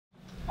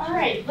All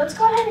right, let's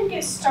go ahead and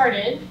get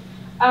started.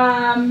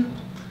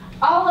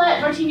 I'll let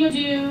Martino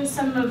do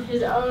some of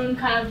his own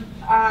kind of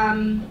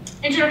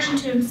introduction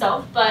to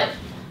himself, but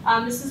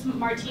this is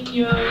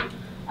Martino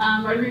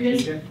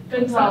Rodriguez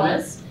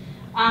Gonzalez,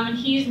 and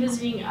he's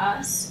visiting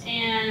us,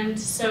 and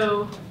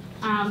so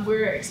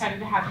we're excited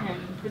to have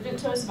him present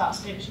to us about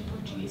Spanish and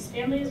Portuguese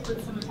families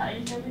with some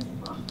Italian families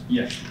as well.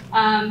 Yes.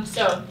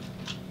 So,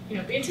 be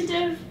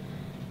attentive,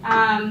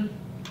 and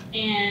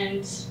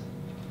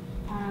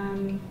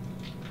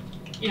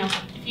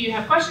if you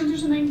have questions or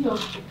something, he'll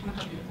kind of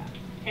help you with that.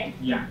 Okay?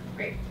 Yeah.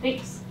 Great.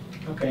 Thanks.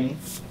 Okay.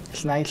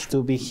 It's nice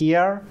to be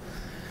here.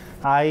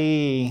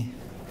 I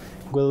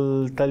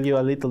will tell you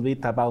a little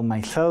bit about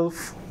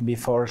myself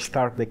before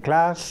start the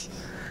class,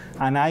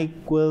 and I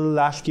will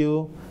ask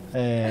you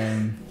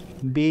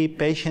be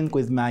patient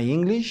with my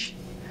English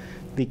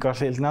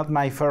because it's not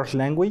my first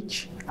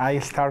language. I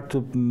start to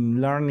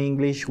learn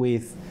English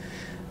with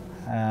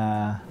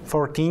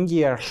 14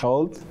 years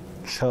old,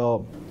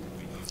 so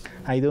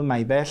I do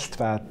my best,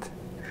 but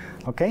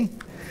okay.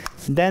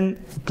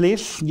 Then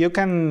please, you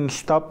can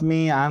stop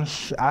me and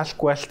ask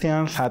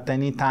questions at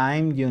any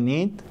time you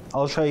need.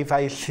 Also, if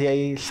I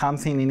say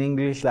something in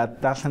English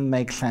that doesn't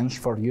make sense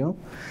for you,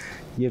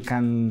 you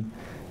can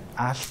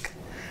ask.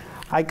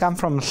 I come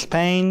from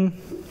Spain.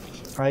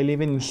 I live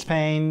in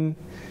Spain.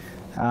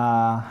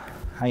 I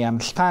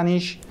am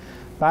Spanish,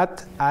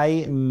 but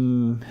I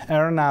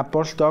earn a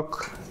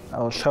postdoc.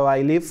 So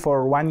I live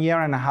for 1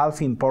 year and a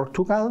half in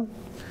Portugal,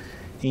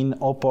 in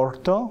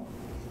Oporto,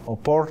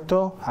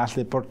 as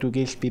the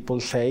Portuguese people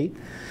say,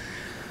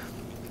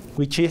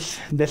 which is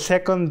the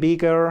second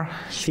bigger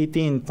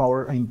city in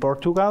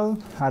Portugal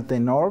at the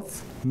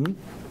north.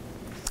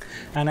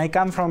 And I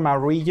come from a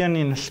region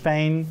in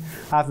Spain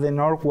at the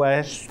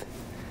northwest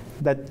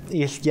that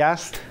is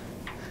just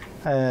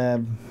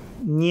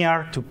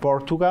near to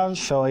Portugal,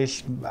 so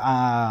it's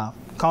a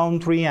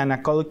country and a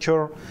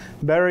culture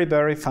very,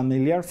 very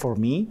familiar for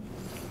me.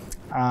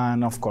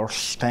 And of course,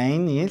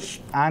 Spain is,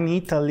 and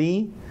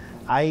Italy.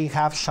 I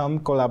have some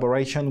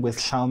collaboration with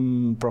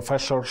some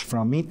professors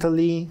from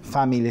Italy,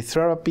 family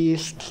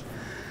therapists,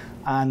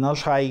 and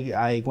also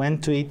I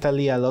went to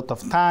Italy a lot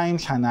of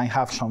times, and I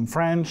have some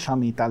friends,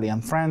 some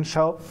Italian friends.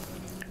 So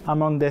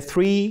among the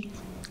three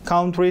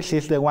countries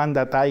is the one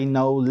that I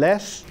know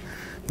less,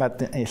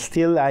 but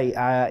still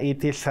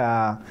it is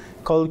a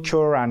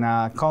culture and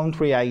a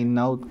country I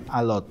know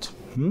a lot.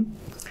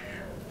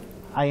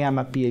 I am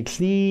a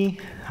PhD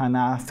and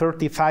a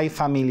 35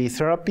 family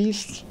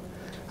therapist.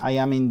 I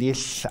am in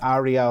this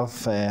area of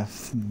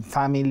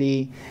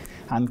family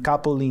and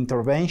couple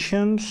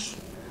interventions.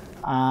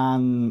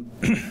 And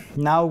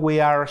now we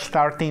are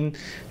starting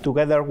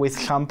together with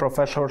some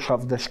professors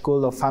of the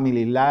School of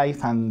Family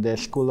Life and the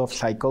School of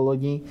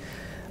Psychology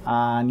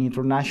and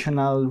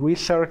international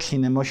research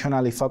in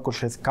emotionally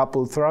focused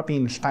couple therapy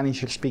in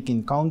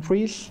Spanish-speaking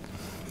countries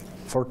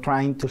for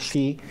trying to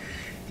see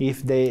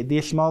if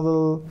this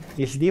model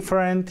is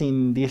different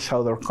in these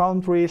other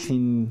countries,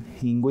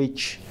 in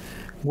which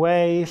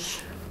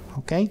ways,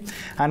 okay?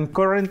 And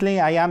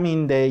currently I am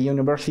in the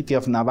University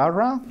of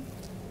Navarra,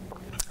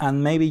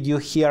 and maybe you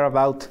hear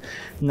about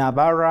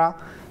Navarra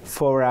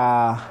for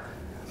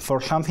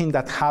something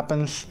that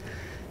happens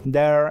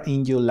there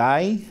in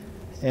July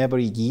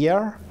every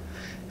year.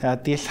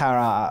 These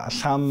are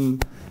some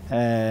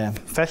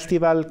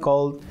festival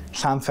called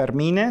San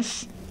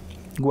Fermines,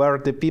 where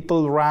the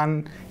people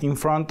run in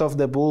front of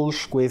the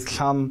bulls with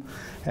some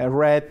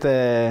red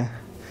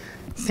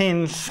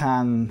things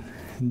and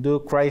do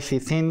crazy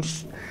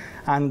things.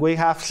 And we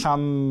have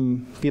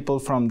some people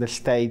from the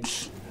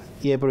States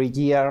every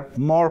year.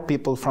 More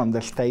people from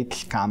the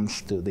States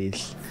comes to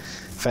this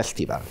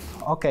festival.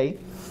 Okay.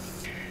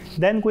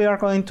 Then we are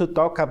going to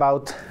talk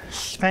about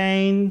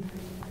Spain,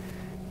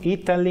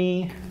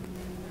 Italy,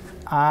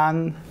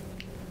 and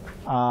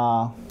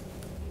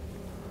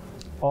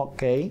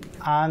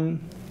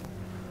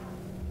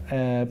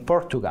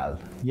Portugal,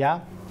 yeah?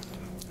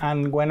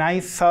 And when I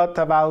thought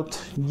about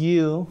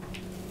you,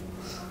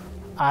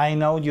 I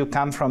know you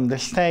come from the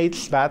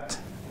States, but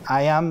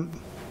I am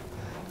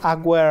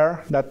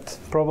aware that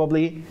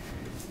probably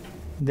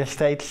the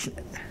States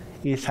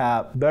is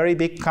a very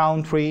big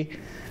country,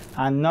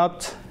 and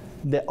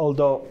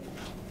although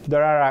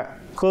there are a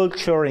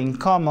culture in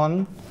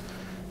common,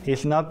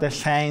 it's not the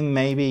same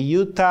maybe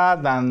Utah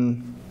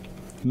than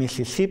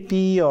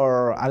Mississippi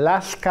or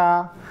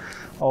Alaska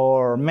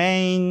or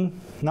Maine,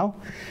 no?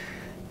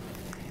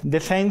 The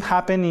same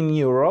happened in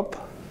Europe.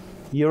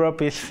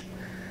 Europe is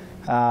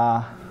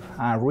a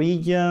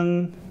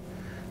region,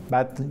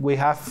 but we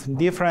have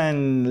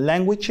different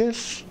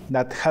languages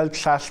that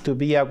helps us to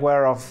be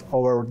aware of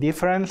our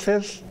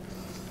differences.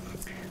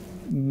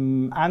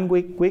 And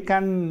we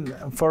can,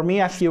 for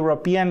me as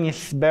European,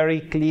 it's very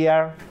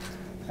clear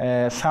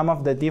some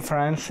of the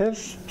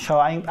differences. So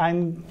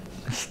I'm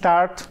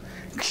start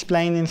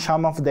explaining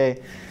some of the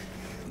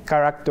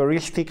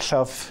characteristics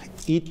of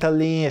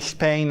Italy,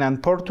 Spain,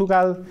 and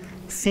Portugal,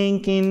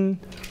 thinking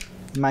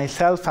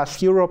myself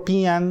as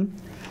European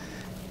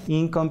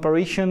in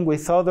comparison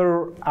with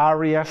other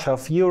areas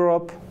of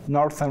Europe,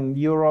 Northern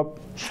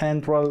Europe,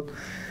 Central,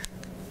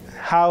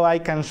 how I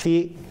can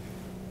see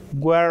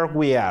where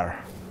we are,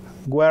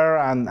 where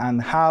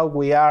and how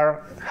we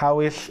are,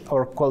 how is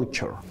our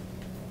culture.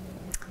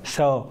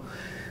 So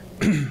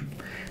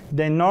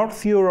the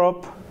North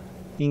Europe,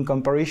 in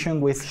comparison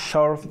with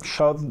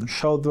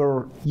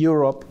Southern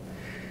Europe,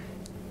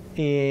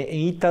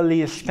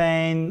 Italy,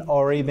 Spain,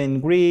 or even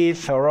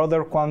Greece or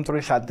other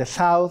countries at the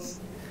south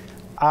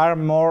are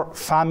more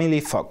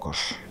family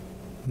focused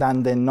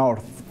than the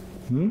north.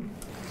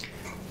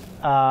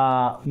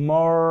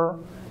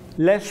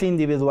 Less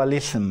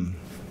individualism,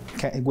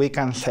 we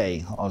can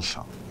say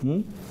also.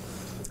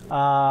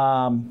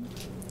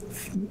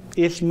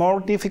 It's more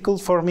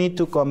difficult for me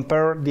to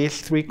compare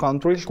these three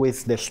countries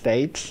with the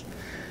States.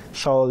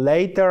 So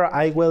later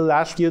I will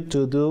ask you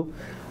to do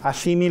a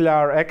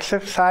similar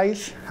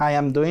exercise I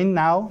am doing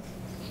now.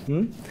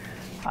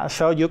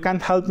 So you can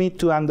help me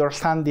to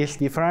understand these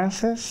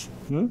differences.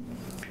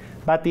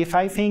 But if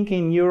I think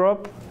in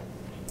Europe,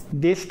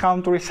 these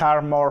countries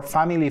are more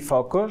family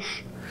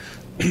focused.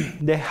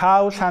 The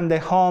house and the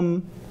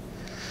home,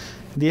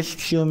 these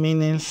two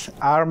meanings,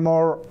 are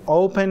more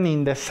open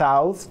in the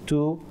south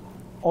to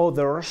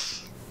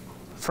others,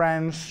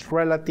 friends,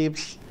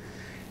 relatives.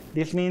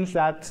 This means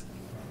that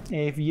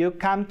if you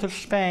come to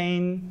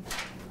Spain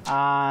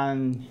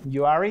and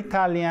you are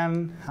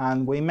Italian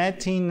and we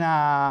met in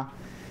a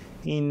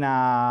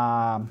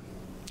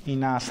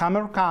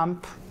summer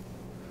camp,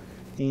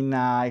 in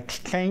an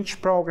exchange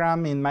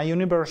program in my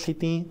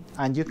university,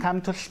 and you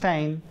come to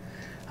Spain,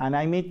 and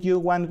I meet you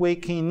 1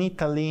 week in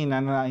Italy in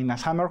a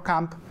summer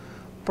camp,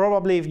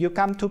 probably if you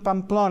come to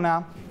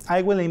Pamplona,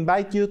 I will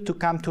invite you to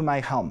come to my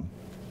home.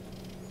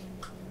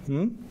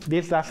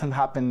 This doesn't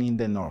happen in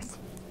the north.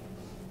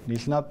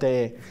 It's not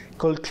a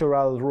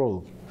cultural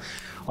rule.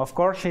 Of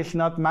course, it's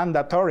not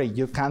mandatory.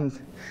 You can't,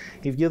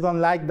 if you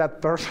don't like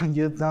that person,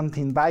 you don't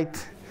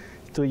invite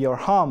to your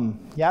home.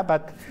 Yeah,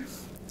 but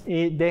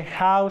the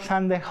house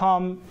and the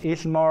home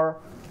is more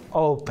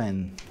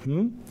open.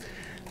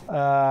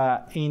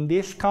 In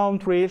these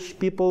countries,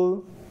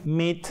 people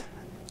meet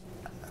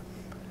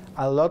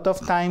a lot of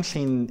times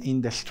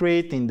in the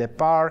street, in the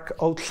park,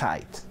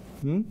 outside.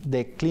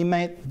 The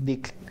climate,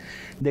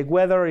 the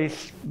weather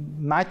is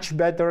much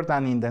better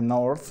than in the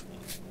north.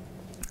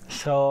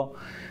 So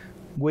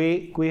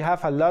we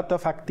have a lot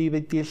of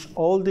activities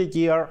all the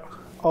year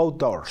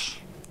outdoors.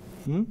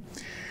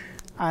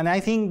 And I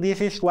think this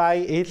is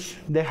why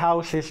the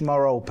house is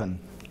more open.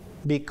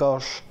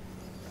 Because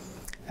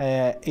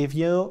if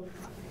you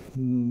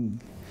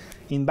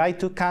invite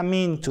to come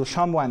in to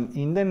someone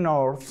in the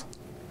north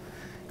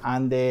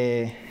and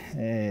the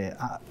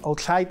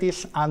outside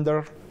is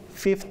under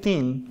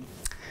 15,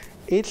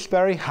 it's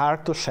very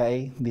hard to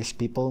say these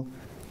people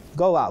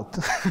go out.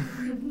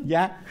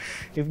 Yeah,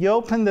 if you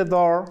open the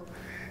door,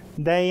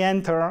 they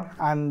enter,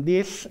 and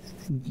this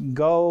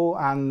go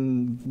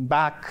and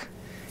back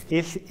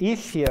is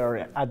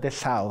easier at the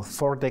south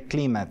for the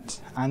climate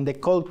and the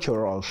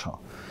culture also.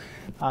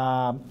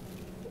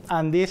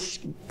 And this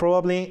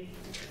probably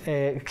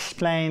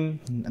explain,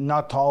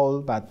 not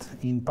all, but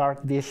in part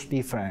this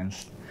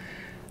difference.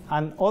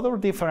 And other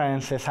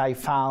differences I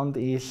found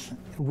is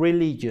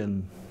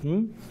religion.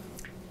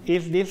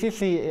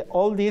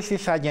 All this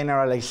is a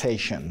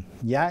generalization.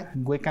 Yeah,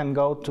 we can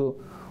go to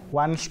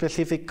one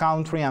specific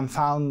country and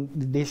found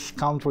this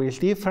country is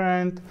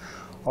different,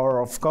 or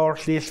of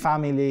course this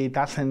family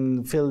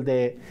doesn't feel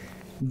the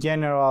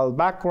general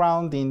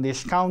background in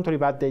this country,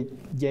 but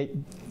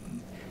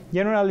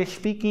generally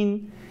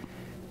speaking,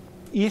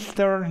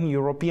 Eastern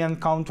European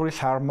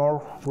countries are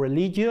more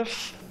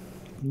religious.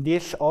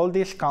 All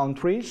these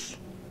countries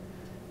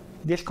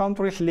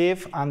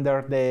live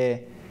under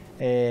the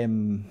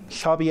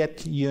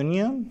Soviet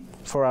Union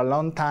for a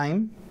long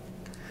time,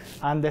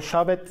 and the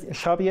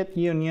Soviet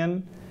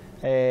Union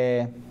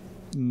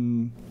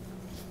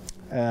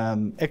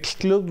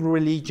exclude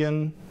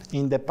religion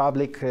in the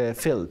public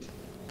field.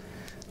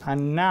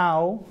 And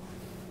now,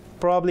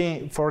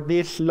 probably for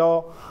this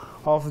law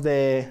of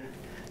the,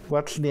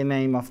 what's the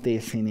name of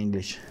this in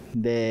English?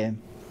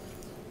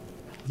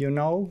 You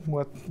know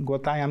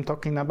what I am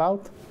talking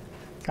about?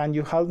 Can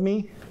you help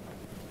me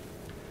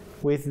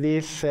with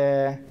this?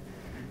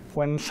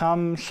 When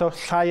some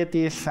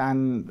societies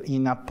and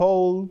in a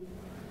pole,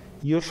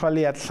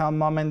 usually at some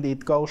moment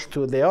it goes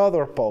to the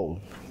other pole,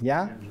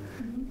 yeah?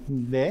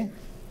 Like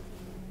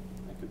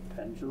a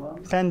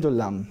pendulum?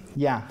 Pendulum,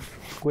 yeah.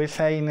 We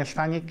say in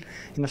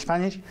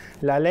Spanish,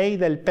 la ley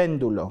del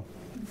péndulo.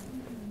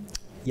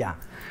 Yeah.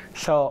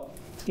 So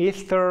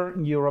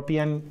Eastern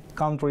European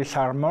countries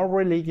are more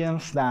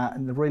religious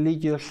than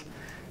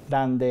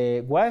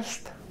the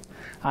West,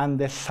 and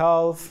the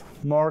South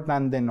more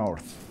than the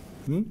North.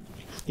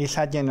 It's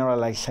a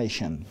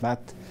generalization,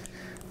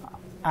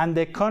 and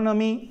the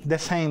economy the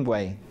same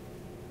way.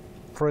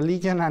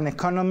 Religion and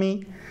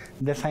economy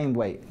the same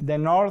way. The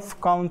North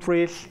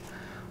countries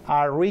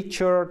are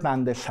richer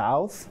than the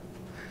South,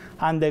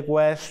 and the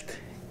West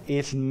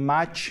is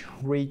much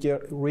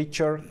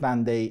richer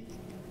than the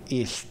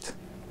East.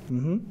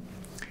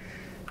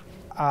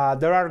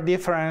 There are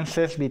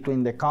differences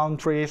between the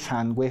countries,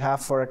 and we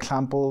have, for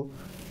example,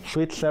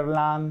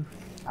 Switzerland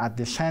at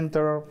the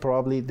center,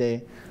 probably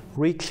the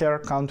richer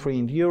country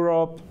in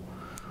Europe,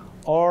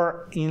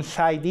 or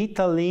inside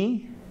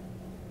Italy,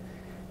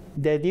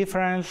 the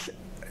difference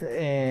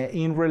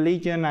in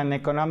religion and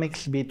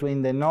economics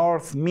between the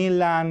north,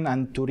 Milan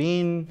and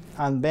Turin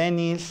and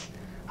Venice,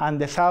 and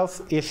the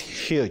south is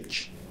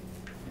huge.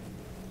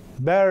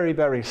 Very,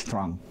 very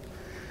strong.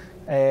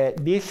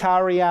 This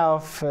area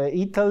of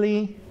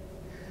Italy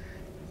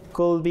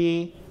could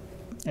be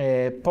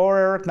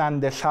poorer than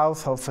the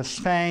south of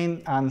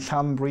Spain and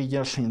some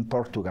regions in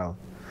Portugal.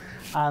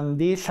 And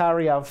this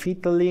area of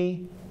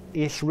Italy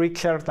is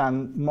richer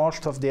than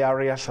most of the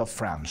areas of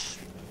France.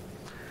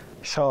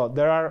 So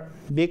there are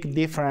big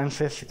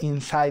differences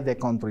inside the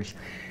countries.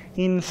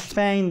 In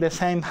Spain, the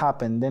same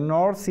happened. The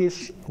north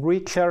is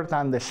richer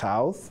than the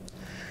south,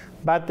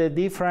 but the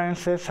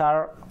differences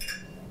are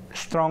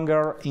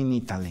stronger in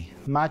Italy,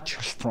 much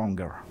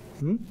stronger.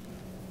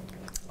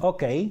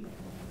 Okay,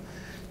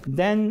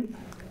 then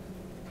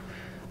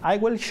I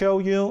will show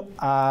you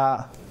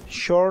a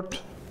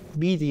short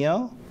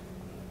video,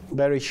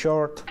 very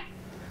short,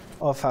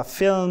 of a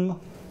film.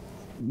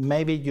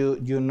 Maybe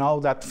you know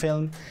that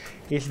film.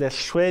 It's the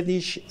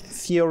Swedish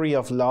Theory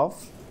of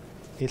Love.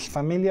 Is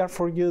familiar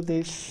for you,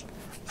 this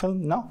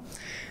film? No?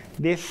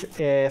 This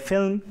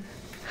film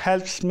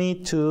helps me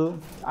to,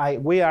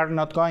 we are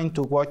not going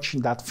to watch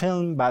that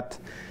film, but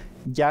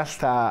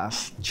just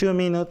 2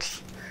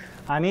 minutes.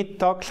 And it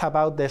talks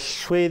about the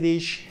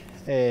Swedish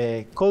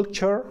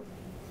culture.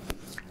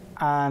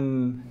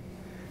 And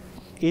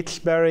it's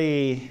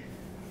very,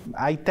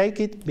 I take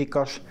it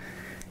because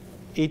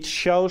it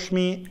shows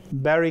me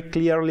very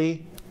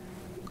clearly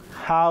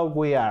how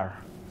we are.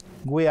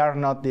 We are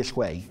not this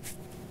way,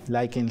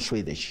 like in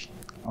Swedish,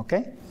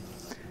 okay?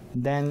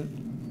 Then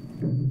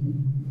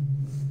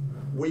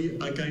we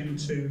are going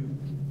to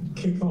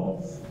kick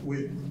off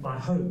with, I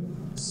hope,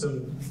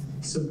 some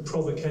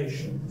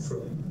provocation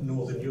from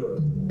Northern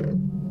Europe.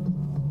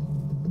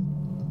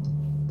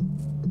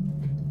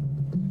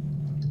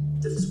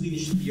 The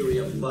Swedish theory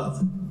of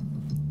love.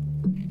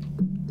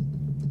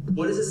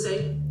 What does it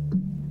say?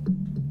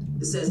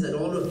 It says that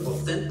all of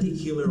authentic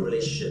human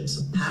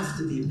relationships have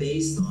to be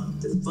based on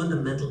the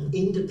fundamental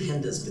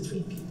independence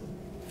between people.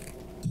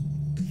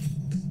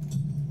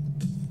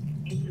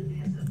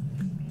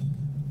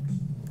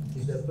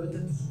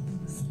 Independence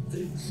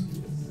strips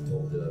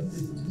of the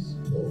activities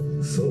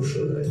of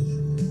social life.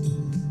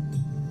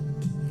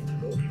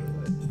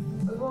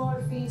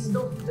 Var finns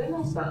dottern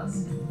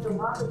någonstans? De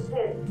har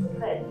hotell för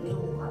 30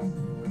 år.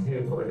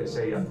 Hur kommer det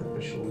sig att en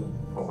person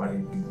har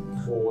varit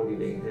 2 år i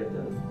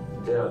lägenheten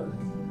död?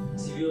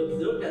 So if you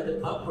look at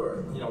the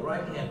upper,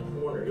 right-hand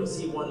corner, you'll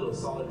see one little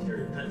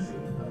solitary country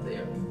up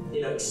there.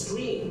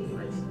 Extreme,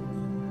 right?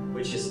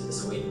 Which is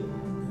Sweden.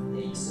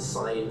 A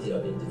society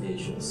of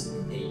individuals.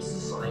 A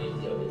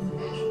society of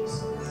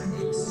individuals.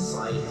 A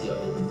society of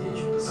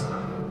individuals.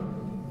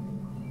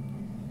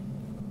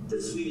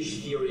 The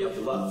Swedish theory of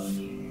love.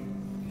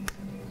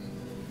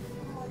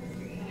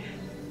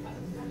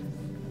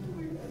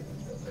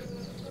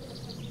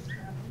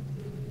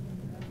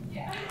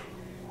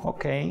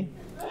 okay.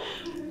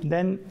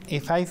 Then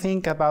if I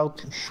think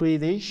about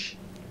Sweden,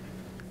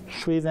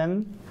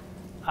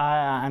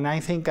 and I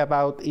think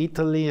about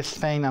Italy,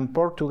 Spain, and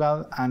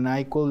Portugal, and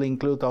I could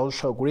include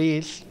also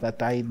Greece,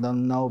 but I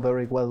don't know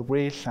very well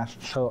Greece,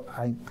 so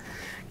I'm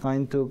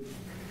going to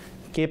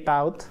keep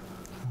out,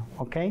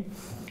 okay?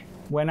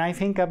 When I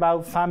think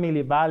about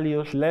family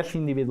values, less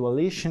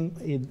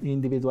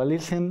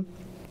individualism,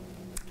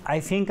 I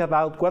think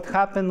about what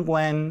happened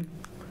when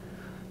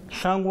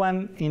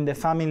someone in the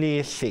family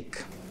is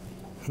sick.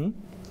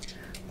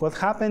 What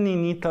happened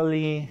in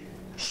Italy,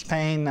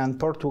 Spain, and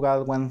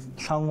Portugal when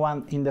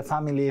someone in the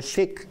family is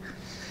sick?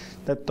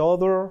 The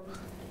other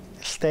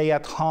stay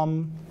at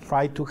home,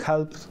 try to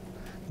help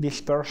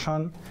this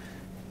person.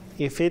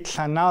 If it's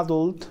an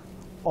adult,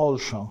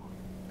 also.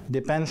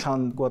 Depends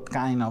on what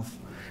kind of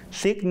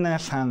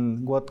sickness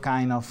and what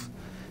kind of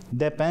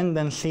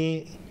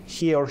dependency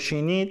he or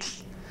she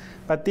needs.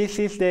 But this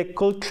is the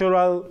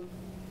cultural,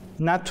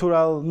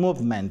 natural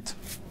movement.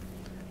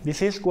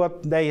 This is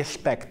what they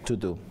expect to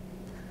do,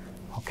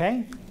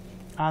 okay?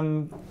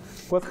 And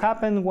what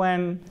happened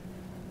when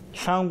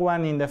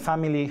someone in the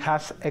family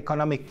has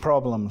economic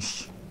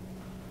problems?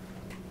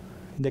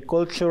 The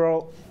culture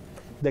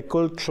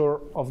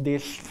of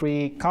these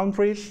 3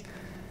 countries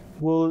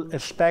will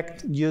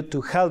expect you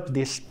to help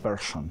this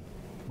person,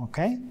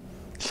 okay?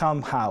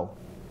 Somehow.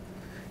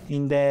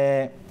 In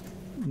the,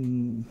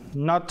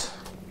 not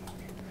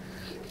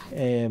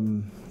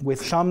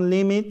with some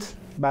limit,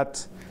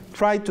 but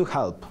try to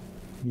help,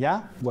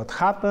 yeah? What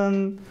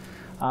happened?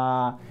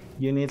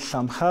 You need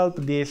some help,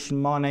 this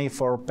money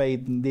for pay,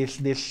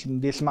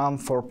 this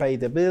month for pay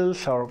the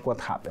bills, or what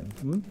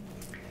happened?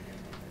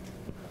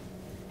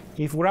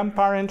 If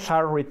grandparents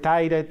are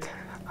retired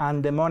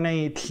and the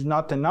money is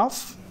not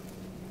enough,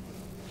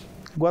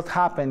 what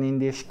happens in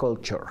these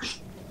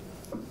cultures?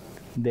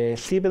 The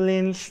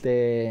siblings,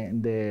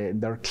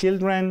 their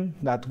children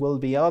that will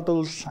be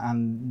adults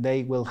and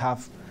they will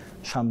have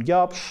some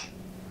jobs.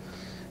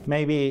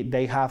 Maybe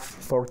they have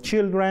 4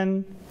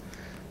 children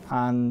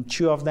and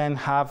 2 of them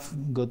have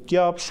good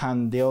jobs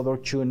and the other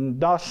 2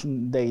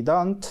 they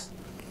don't.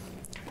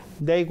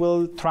 They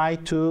will try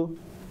to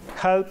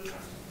help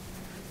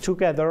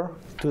together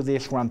to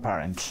these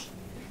grandparents.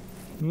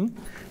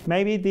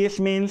 Maybe this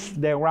means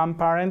the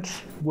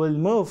grandparents will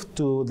move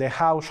to the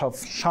house of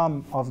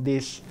some of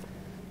these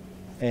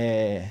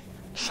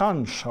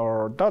sons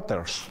or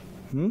daughters.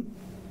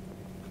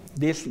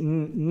 This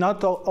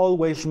not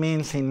always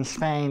means in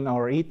Spain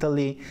or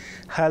Italy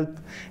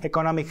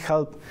economic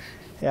help,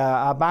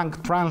 a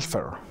bank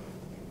transfer.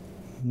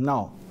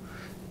 No,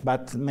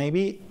 but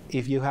maybe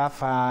if you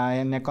have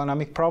an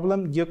economic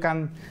problem, you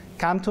can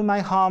come to my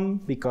home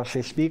because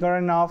it's bigger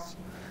enough,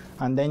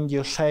 and then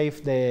you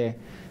save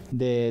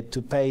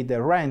to pay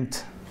the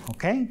rent,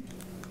 okay?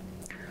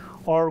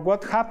 Or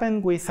what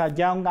happened with a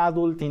young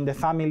adult in the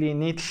family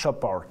needs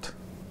support?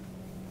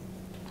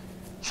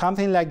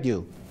 Something like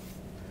you.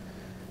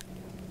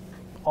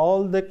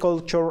 All the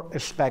culture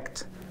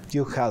expect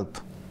you help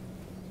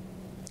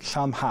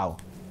somehow.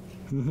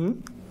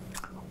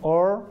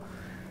 Or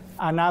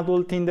an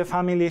adult in the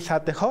family is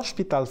at the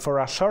hospital for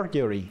a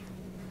surgery.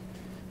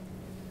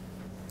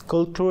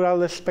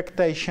 Cultural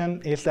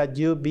expectation is that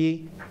you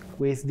be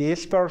with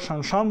this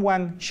person.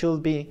 Someone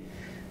should be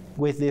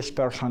with this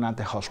person at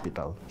the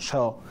hospital.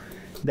 So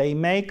they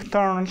make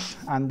turns,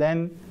 and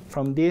then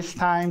from this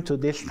time to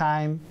this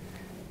time,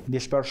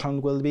 this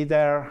person will be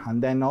there,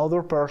 and then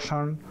other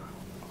person.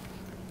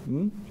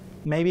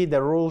 Maybe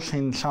the rules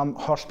in some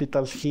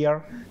hospitals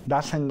here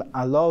doesn't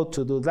allow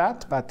to do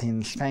that, but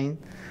in Spain,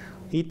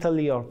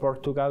 Italy or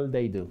Portugal,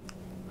 they do.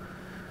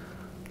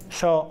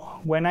 So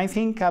when I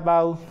think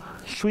about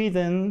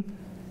Sweden,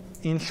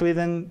 in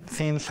Sweden,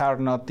 things are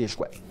not this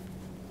way.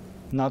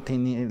 Not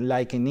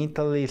like in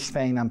Italy,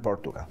 Spain, and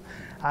Portugal.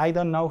 I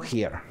don't know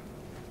here.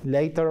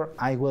 Later,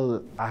 I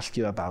will ask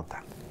you about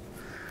that.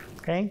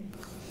 Okay?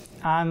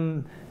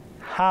 And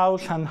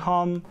house and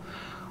home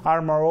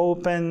are more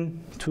open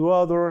to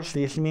others.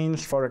 This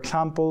means, for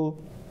example,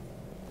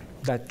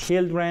 that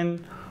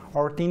children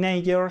or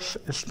teenagers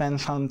spend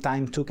some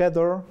time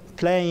together,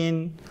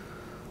 playing,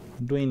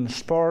 doing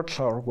sports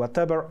or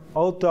whatever,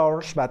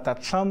 outdoors, but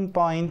at some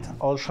point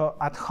also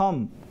at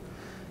home.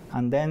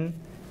 And then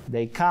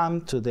they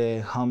come to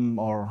the home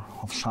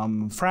of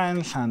some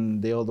friends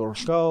and the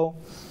others go.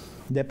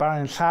 The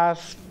parents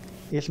ask,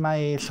 is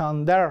my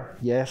son there?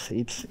 Yes,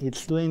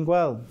 it's doing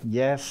well.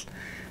 Yes,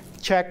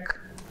 check,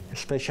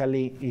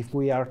 especially if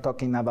we are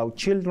talking about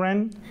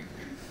children.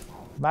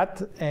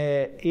 But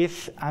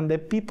and the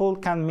people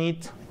can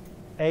meet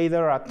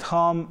either at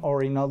home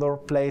or in other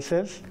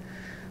places,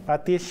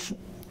 but it's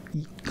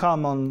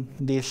common,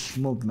 this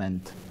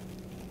movement.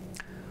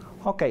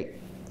 Okay,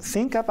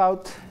 think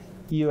about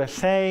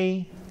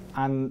USA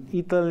and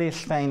Italy,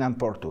 Spain, and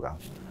Portugal.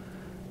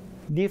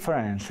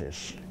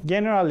 Differences.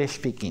 Generally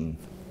speaking,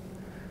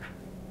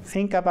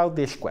 think about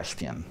this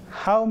question.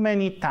 How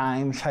many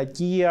times a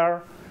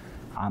year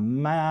a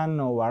man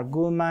or a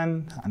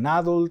woman, an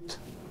adult,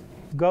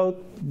 go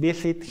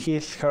visit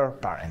her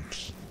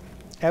parents?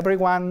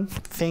 Everyone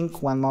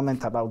think one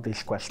moment about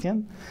this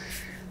question.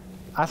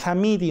 As a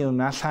medium,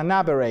 as an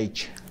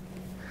average,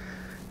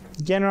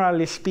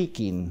 generally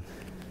speaking,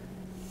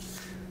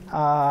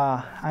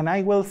 and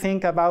I will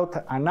think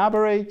about an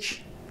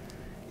average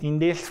in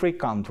these 3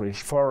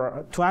 countries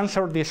to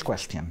answer this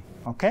question,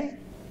 okay?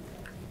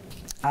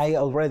 I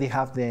already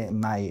have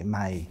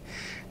my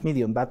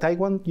medium, but I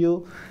want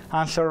you to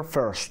answer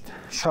first.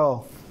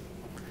 So,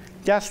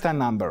 just a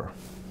number.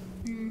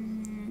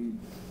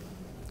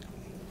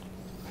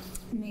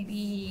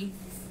 Maybe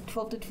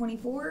 12 to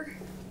 24?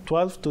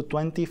 12 to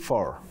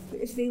 24.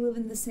 If they live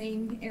in the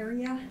same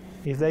area?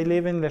 If they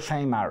live in the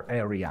same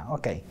area,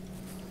 okay.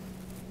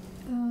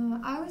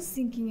 I was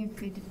thinking if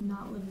they did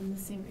not live in the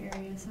same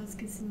area, so I was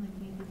guessing like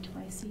maybe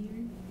twice a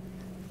year.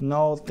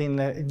 Not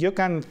in you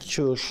can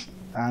choose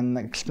and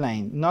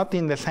explain. Not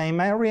in the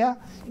same area,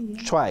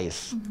 yeah.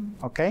 Twice,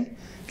 okay?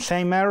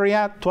 Same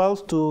area,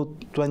 12 to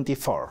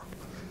 24.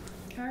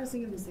 I was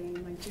thinking the same,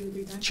 like 2 or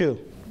 3 times. 2.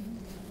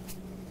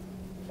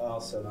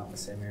 Also not the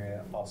same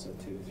area, also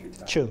 2 to 3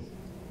 times. 2.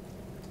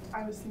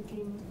 I was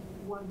thinking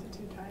 1 to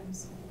 2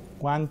 times.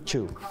 1,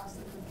 2. Across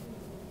the country.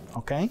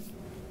 Okay.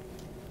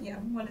 Yeah,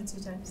 1 to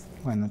 2 times.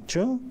 1,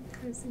 2.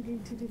 I was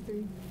thinking 2 to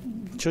 3.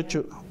 2,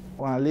 2.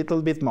 Well, a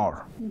little bit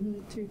more.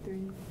 2,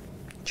 3.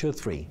 2,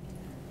 3.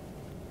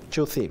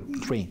 2,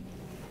 3.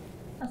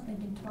 I was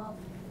thinking 12.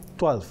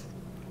 12.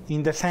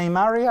 In the same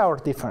area or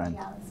different?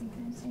 Yeah, I was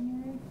thinking the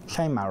same area.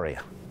 Same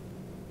area.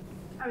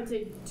 I would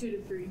say 2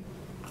 to 3.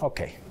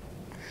 Okay.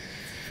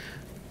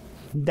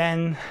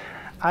 Then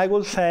I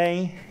will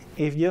say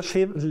if you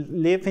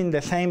live in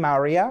the same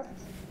area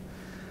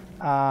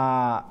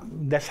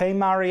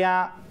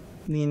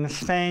in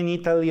Spain,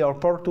 Italy, or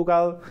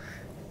Portugal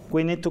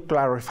we need to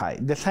clarify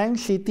the same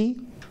city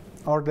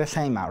or the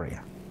same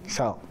area.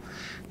 So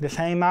the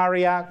same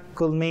area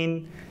could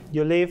mean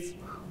you live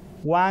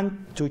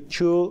 1 to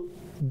 2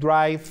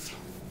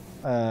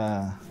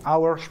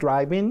 hours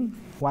driving,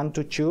 1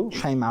 to 2,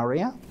 same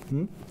area.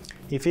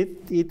 If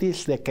it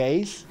is the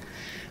case,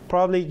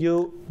 probably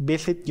you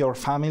visit your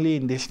family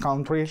in these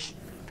countries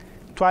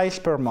twice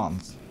per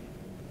month.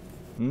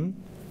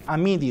 A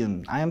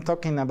medium, I am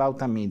talking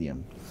about a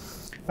medium.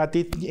 But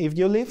if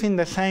you live in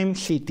the same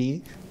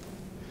city,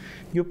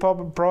 you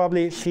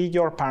probably see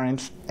your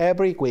parents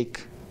every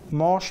week,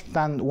 more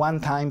than 1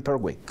 time per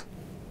week,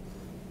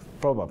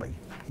 probably.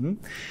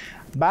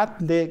 But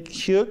the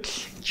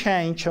huge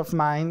change of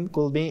mind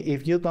could be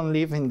if you don't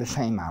live in the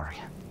same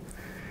area.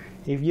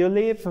 If you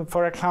live,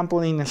 for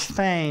example, in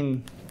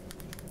Spain,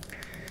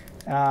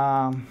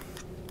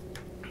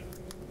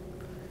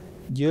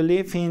 you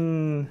live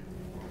in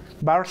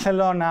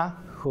Barcelona,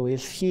 who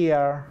is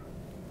here,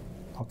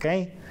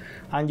 okay?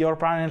 And your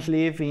parents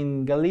live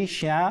in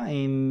Galicia,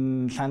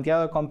 in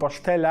Santiago de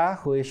Compostela,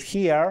 who is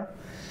here,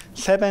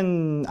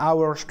 7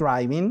 hours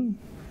driving,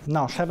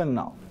 no, 7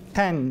 no,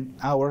 10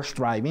 hours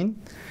driving.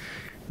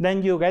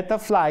 Then you get a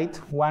flight,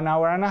 1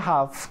 hour and a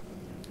half,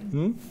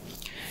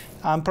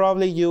 and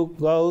probably you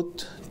go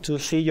to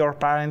see your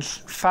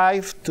parents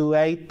 5 to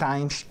 8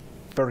 times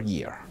per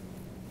year.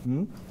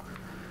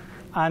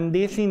 And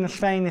this in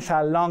Spain is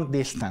a long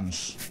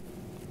distance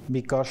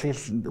because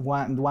it's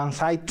one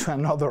side to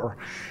another.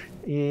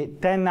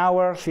 10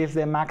 hours is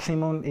the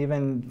maximum,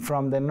 even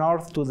from the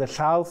north to the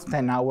south,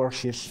 10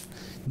 hours is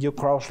you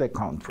cross the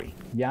country,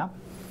 yeah?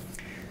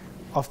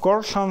 Of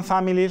course, some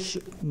families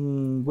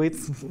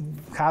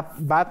have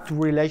bad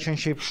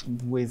relationships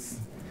with,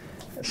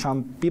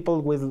 some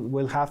people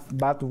will have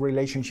bad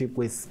relationship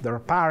with their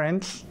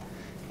parents.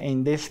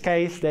 In this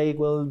case, they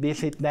will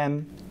visit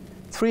them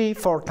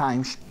 3-4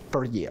 times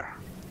per year.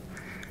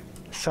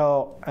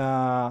 So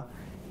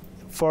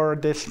for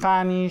the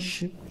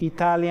Spanish,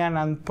 Italian,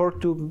 and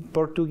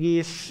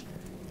Portuguese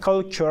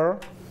culture,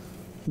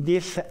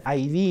 this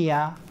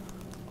idea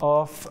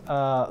of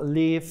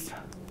live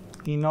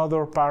in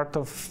other part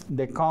of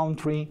the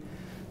country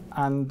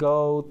and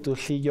go to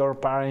see your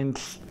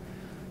parents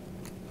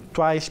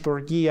twice per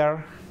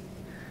year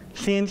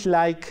seems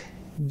like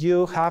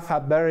you have a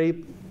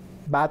very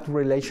bad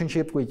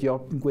relationship with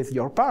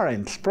your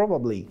parents,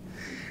 probably.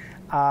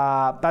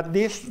 But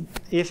this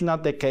is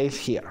not the case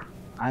here,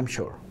 I'm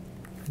sure.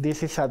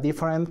 This is a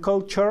different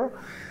culture,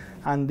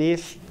 and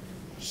this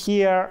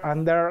here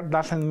and there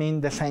doesn't mean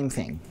the same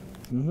thing.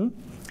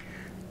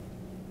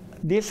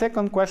 This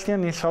second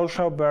question is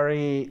also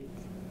very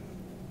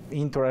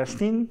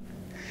interesting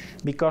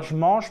because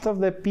most of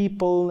the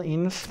people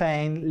in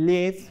Spain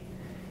live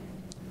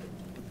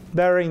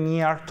very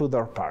near to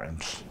their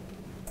parents.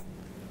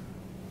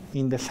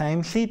 In the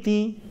same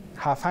city,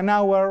 half an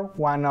hour,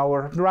 1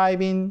 hour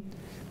driving,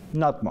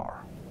 not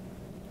more.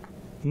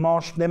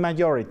 The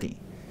majority.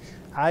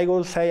 I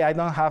will say, I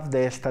don't have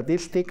the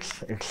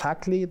statistics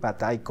exactly,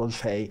 but I could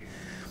say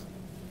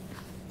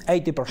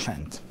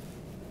 80%.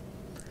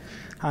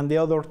 And the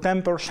other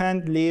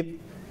 10% live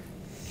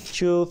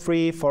 2,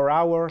 3, 4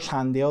 hours,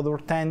 and the other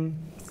 10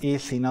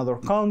 is in other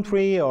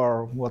country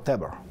or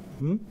whatever.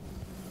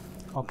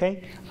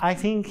 Okay? I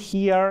think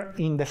here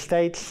in the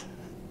States,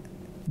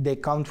 the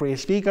country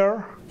is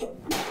bigger,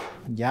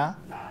 yeah?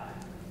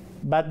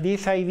 But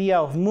this idea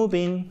of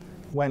moving,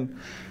 when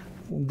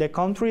the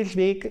country is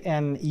big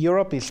and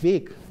Europe is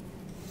big,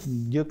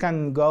 you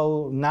can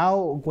go,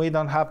 now we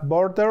don't have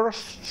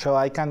borders, so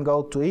I can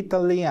go to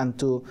Italy and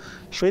to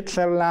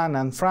Switzerland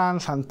and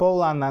France and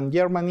Poland and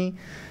Germany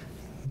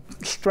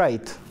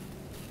straight,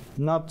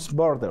 not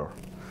border.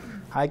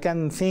 I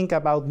can think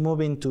about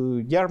moving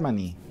to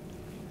Germany.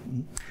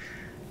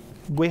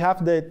 We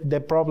have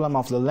the problem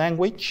of the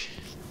language.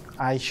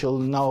 I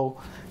should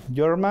know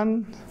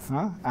German,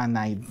 and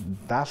I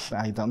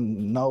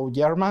don't know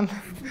German.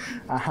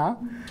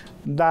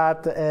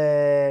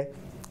 That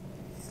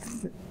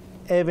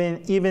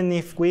even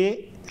if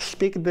we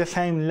speak the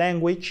same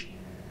language,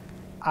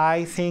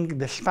 I think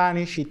the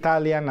Spanish,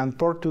 Italian, and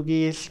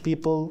Portuguese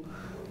people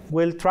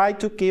will try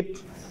to keep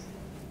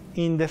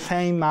in the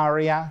same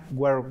area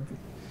where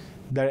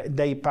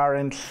their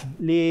parents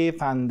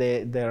live and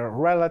their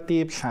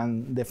relatives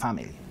and the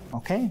family,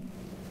 okay?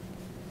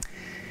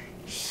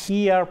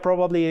 Here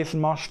probably is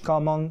most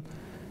common,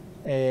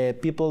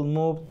 people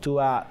move to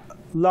a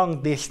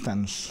long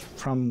distance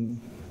from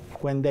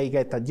when they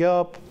get a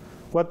job.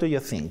 What do you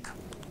think?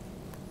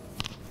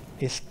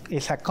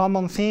 Is a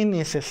common thing?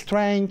 Is it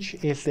strange?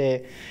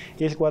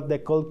 Is what the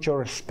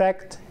culture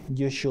expects?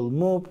 You should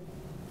move.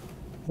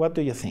 What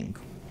do you think?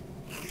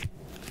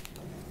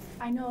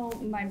 I know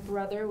my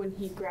brother, when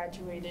he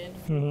graduated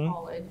from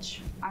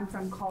college, I'm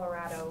from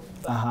Colorado,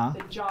 but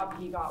the job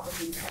he got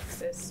was in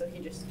Texas, so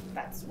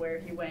that's where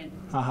he went.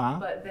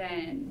 But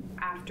then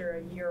after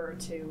a year or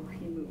two,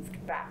 he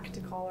moved back to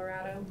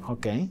Colorado.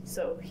 Okay.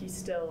 So he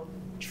still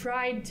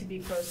tried to be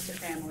close to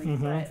family,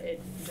 but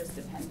it just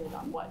depended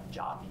on what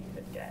job he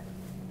could get.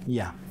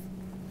 Yeah.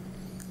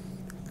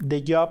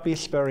 the job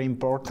is very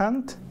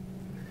important.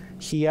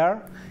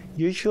 Here,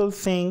 you should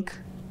think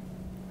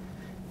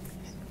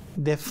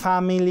the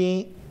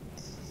family,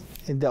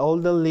 all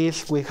the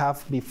list we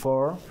have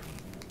before.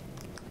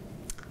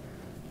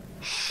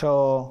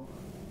 So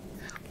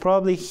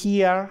probably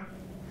here,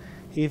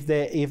 if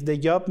the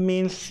job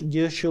means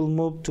you should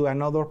move to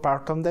another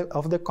part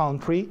of the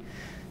country,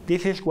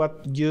 this is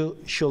what you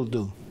should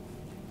do.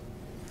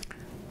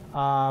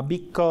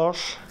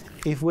 Because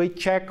if we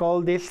check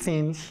all these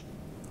things,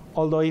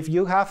 although if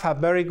you have a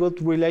very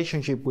good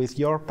relationship with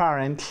your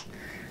parents,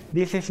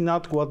 this is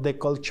not what the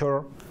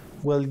culture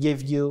will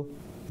give you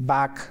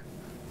back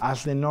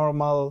as the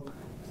normal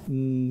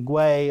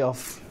way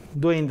of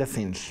doing the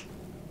things.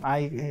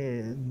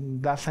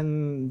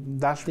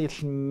 Does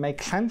this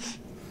make sense?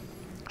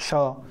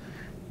 So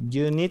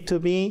you need to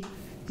be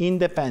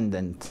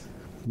independent,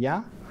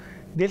 yeah?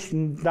 This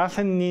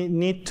doesn't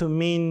need to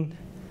mean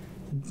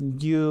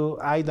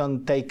I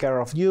don't take care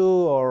of you,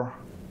 or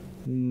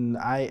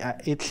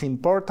it's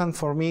important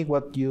for me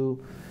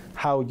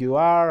how you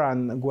are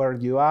and where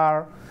you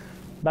are,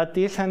 but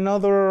it's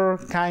another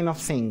kind of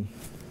thing,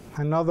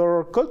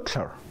 another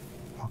culture,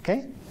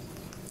 okay?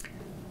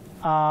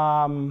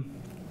 And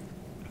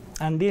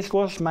this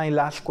was my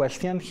last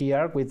question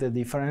here with the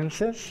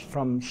differences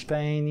from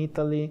Spain,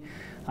 Italy,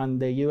 and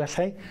the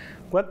USA.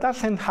 What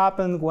doesn't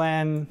happen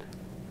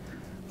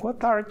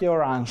what are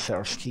your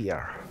answers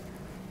here?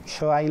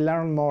 So I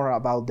learned more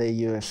about the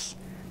US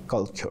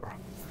culture.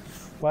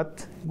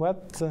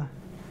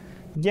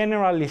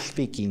 Generally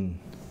speaking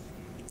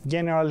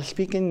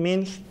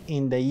means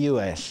in the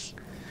US,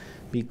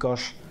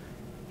 because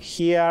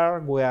here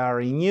we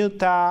are in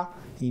Utah,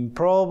 in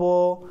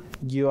Provo,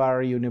 you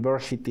are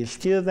university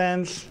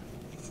students.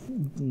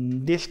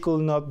 This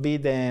could not be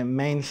the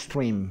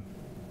mainstream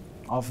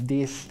of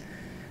these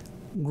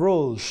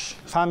rules,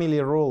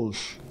 family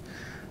rules.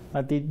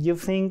 But did you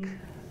think,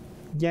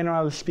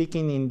 generally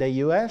speaking, in the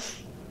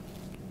US?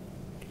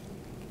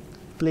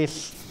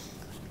 Please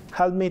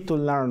help me to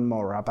learn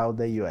more about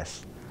the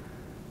US.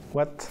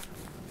 What?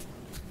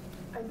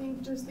 I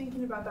think just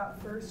thinking about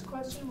that first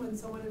question, when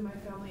someone in my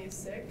family is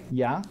sick,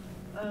 yeah,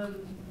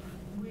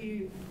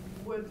 we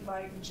would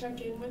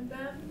check in with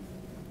them,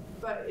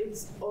 but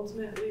it's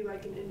ultimately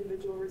an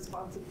individual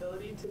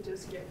responsibility to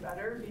just get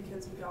better,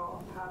 because we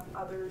all have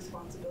other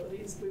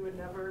responsibilities. We would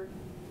never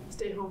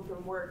stay home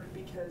from work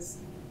because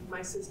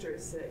my sister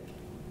is sick.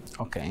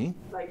 Okay.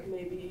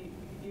 Maybe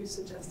you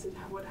suggested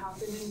what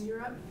happened in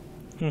Europe.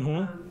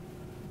 Mm-hmm.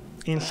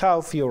 In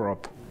South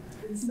Europe.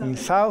 In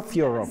South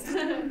Europe.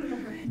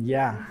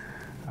 Yeah.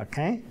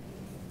 Okay.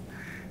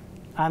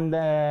 And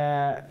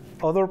the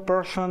other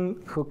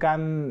person who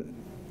can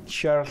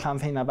share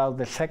something about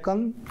the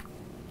second?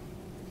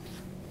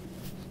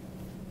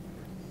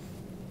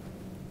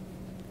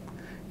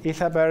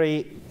 It's a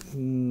very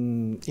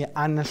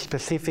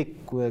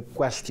unspecific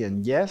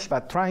question, yes,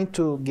 but trying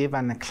to give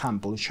an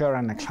example, share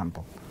an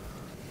example.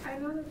 I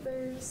know that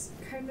there's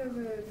kind of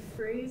a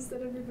phrase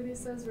that everybody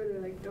says where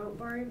they're don't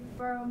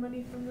borrow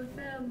money from the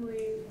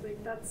family.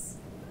 That's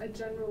a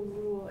general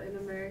rule in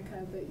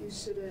America, that you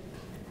shouldn't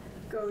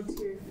go to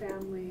your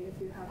family if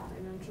you have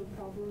financial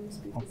problems,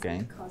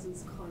 because it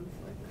causes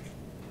conflict.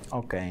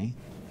 Okay.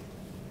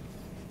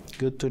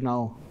 Good to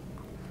know.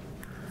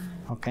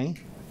 Okay.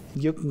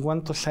 You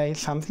want to say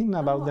something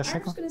about the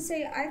second? I was going to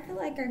say, I feel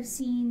like I've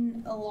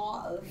seen a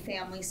lot of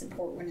family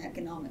support when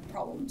economic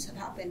problems have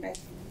happened.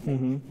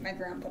 My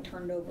grandpa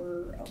turned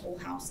over a whole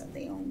house that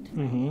they owned to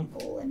my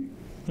uncle, and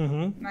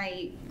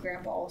my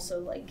grandpa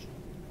also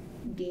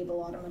gave a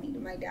lot of money to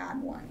my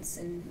dad once,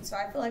 and so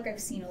I feel like I've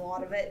seen a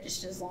lot of it,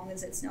 just as long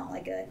as it's not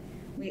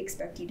we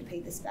expect you to pay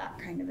this back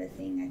kind of a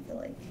thing. I feel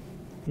like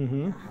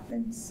that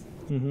happens.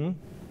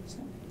 So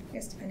I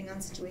guess depending on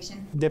the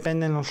situation.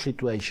 Depending on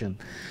situation.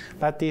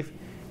 But if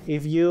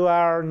you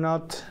are in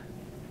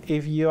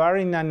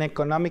an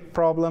economic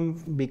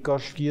problem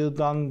because you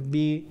don't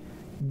be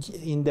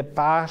in the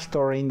past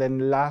or in the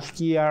last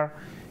year,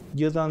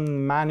 you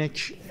don't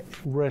manage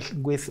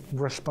with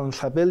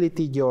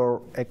responsibility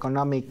your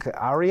economic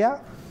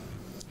area,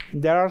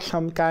 there are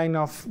some kind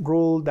of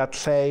rule that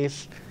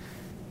says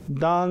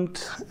don't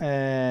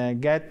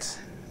get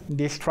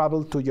this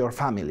trouble to your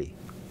family.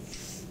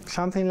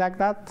 Something like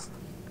that.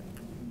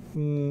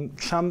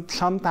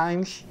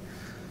 Sometimes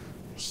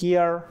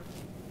here,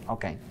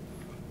 okay.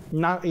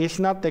 Now, it's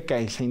not the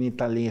case in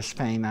Italy,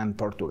 Spain, and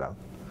Portugal.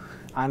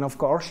 And of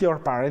course, your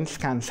parents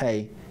can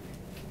say,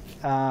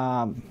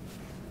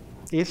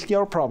 it's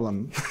your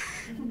problem,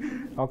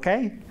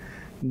 okay?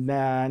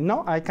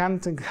 No, I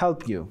can't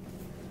help you.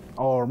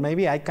 Or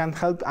maybe I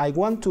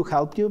want to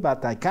help you,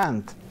 but I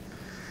can't.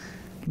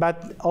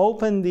 But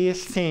open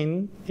this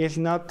thing is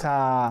not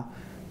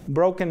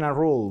broken a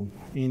rule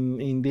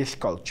in this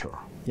culture,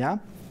 yeah?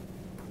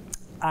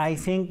 I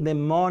think the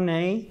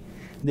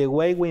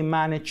way we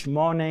manage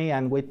money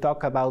and we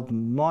talk about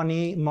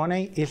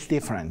money is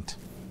different.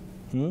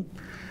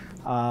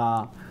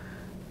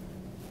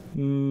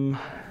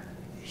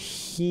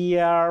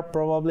 Here,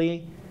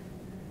 probably,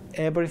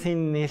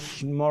 everything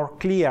is more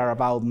clear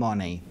about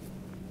money,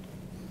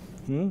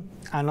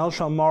 and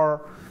also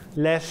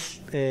less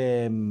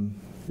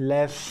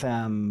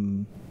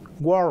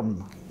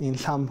warm in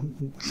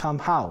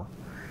somehow,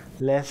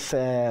 less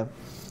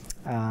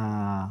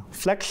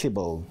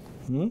flexible.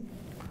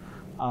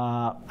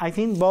 I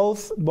think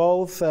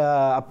both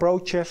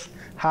approaches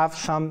have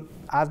some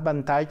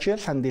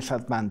advantages and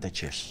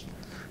disadvantages.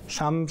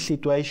 Some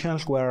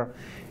situations where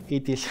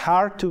it is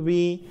hard to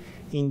be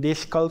in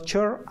this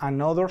culture,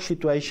 and other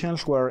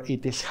situations where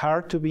it is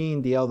hard to be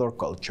in the other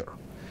culture.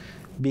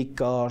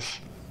 Because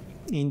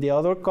in the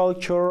other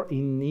culture,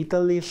 in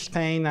Italy,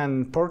 Spain,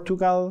 and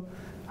Portugal,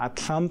 at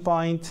some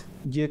point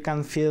you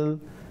can feel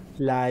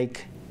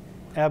like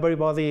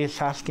everybody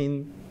is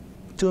asking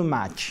too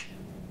much.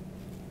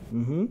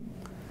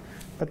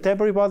 But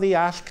everybody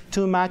asks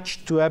too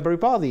much to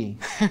everybody.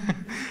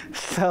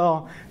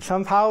 So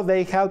somehow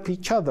they help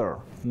each other.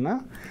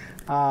 No?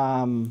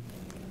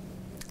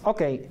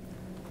 Okay,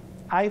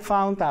 I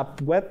found a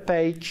web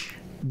page.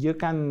 You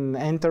can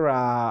enter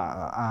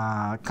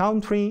a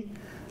country,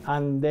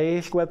 and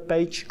this web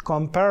page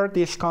compare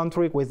this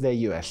country with the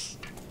US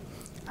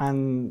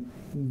and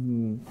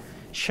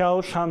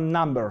show some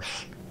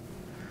numbers.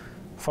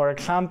 For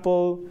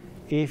example,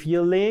 if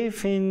you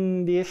live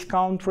in these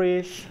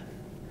countries,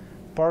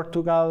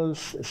 Portugal,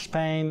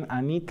 Spain,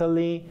 and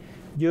Italy,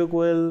 you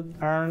will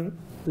earn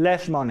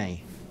less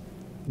money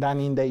than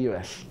in the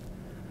US.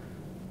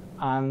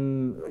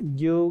 And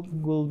you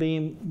will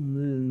be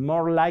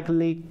more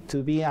likely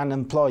to be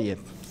unemployed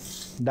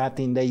than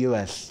in the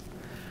US.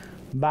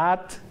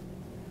 But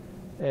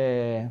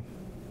a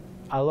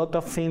lot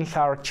of things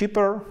are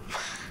cheaper,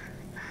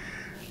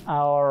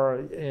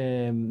 or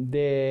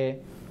the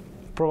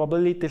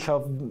probabilities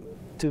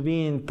to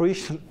be in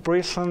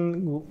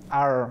prison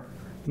are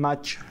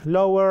much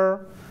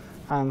lower,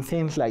 and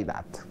things like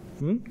that.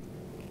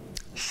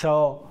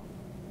 So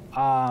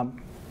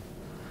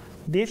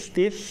this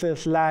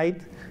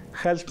slide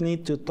helps me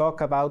to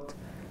talk about,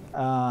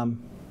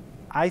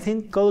 I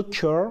think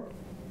culture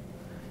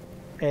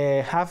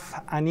has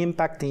an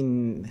impact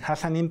in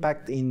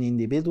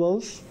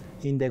individuals,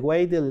 in the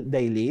way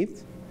they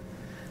live,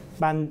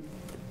 but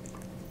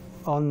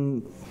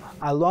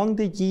along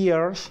the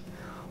years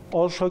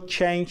also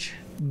change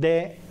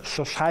the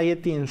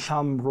society in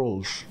some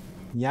rules.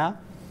 Yeah.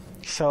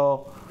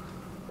 So,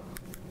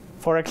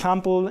 for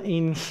example,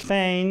 in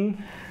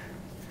Spain,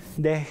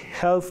 the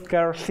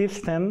healthcare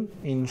system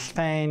in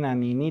Spain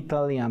and in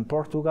Italy and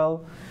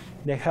Portugal,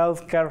 the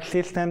healthcare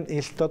system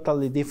is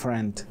totally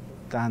different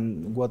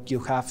than what you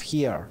have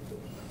here.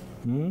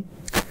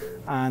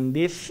 And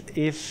this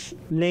is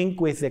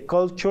linked with the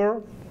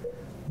culture,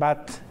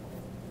 but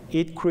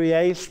it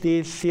creates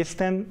this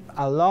system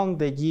along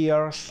the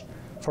years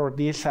for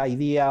this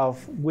idea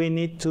of we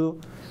need to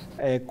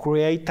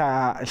create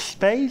a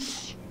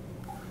space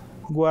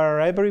where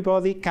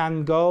everybody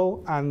can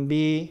go and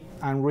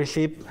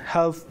receive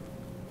health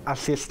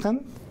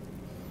assistance.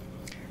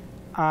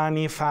 And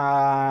if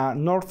a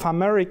North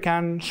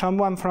American,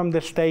 someone from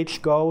the States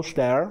goes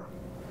there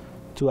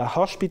to a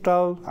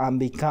hospital and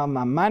become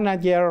a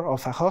manager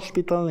of a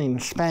hospital in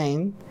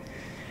Spain,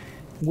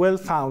 we'll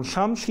find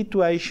some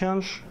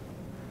situations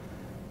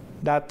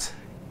that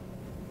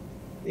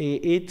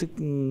it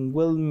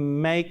will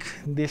make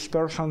this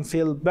person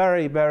feel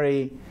very,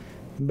 very,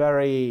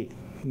 very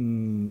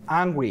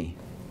angry,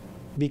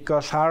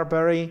 because our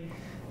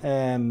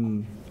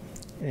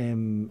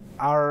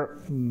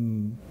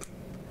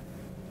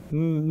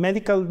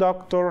medical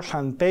doctors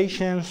and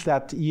patients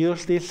that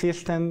use this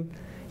system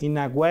in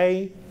a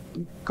way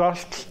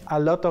costs a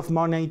lot of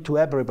money to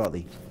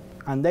everybody,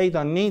 and they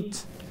don't need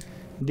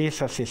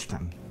this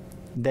assistance.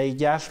 They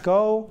just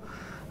go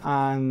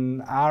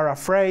and are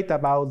afraid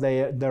about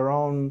their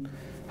own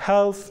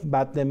health,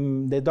 but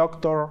the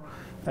doctor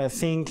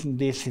thinks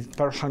this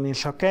person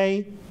is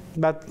okay,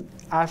 but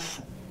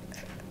as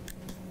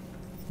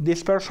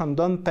this person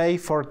don't pay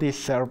for this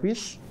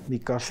service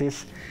because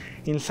it's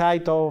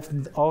inside of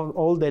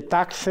all the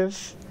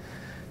taxes,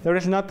 there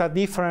is not a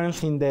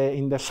difference in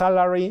the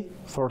salary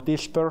for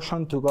this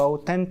person to go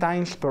 10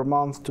 times per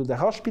month to the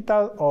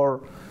hospital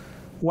or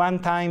 1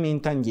 time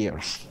in 10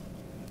 years.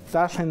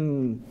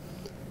 Doesn't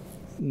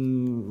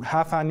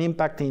have an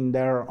impact in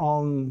their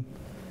own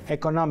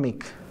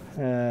economic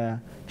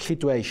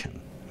situation.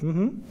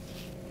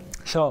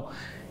 So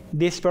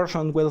this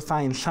person will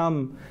find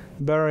some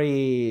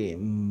very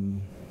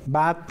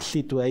bad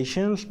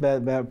situations,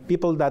 but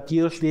people that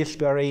use this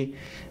very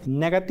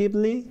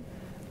negatively,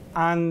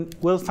 and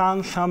will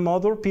find some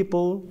other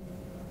people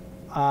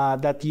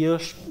that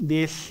use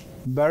this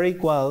very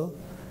well,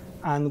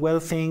 and will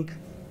think,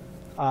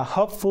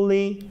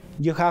 hopefully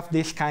you have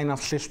this kind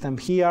of system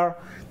here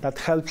that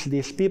helps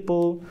these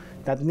people,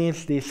 that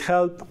needs this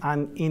help,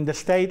 and in the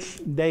States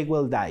they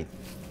will die.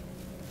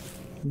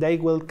 They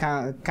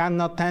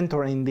cannot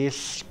enter in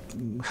this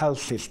health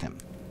system,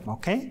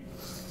 okay?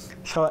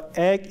 So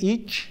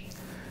each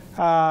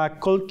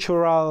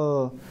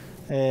cultural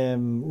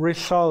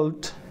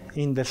result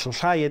in the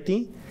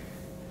society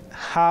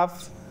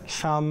have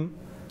some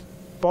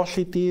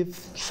positive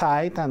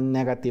side and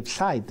negative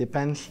side,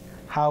 depends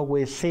how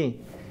we see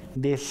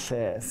this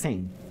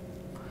thing.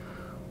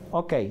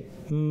 Okay,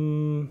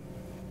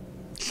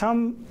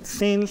 some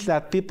things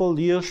that people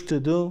used to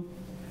do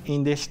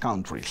in these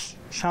countries,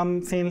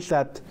 some things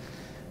that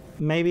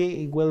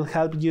maybe will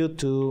help you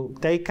to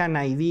take an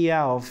idea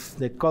of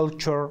the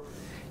culture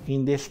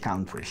in these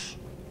countries.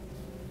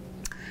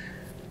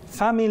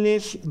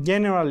 Families,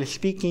 generally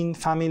speaking,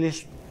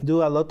 families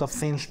do a lot of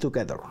things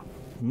together.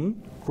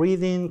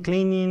 Reading,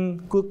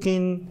 cleaning,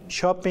 cooking,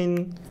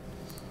 shopping.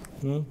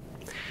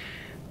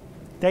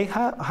 They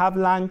have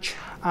lunch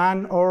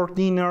and or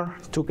dinner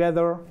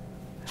together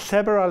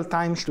several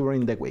times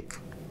during the week.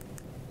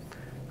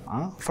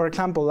 For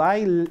example,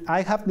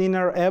 I have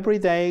dinner every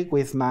day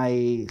with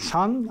my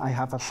son. I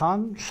have a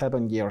son,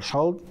 7 years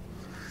old.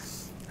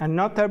 And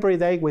not every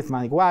day with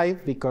my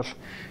wife, because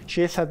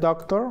she's a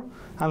doctor,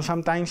 and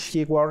sometimes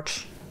she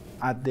works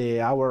at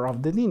the hour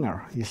of the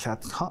dinner, is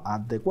at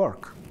the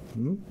work.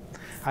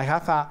 I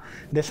have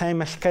the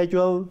same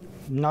schedule,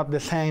 not the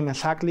same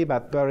exactly,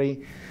 but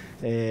very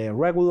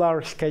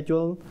regular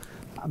schedule,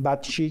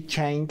 but she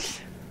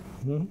changed.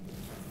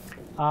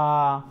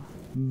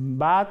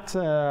 But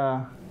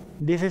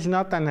this is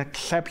not an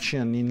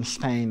exception in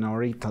Spain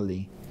or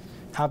Italy.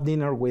 Have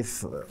dinner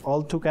with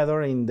all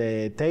together in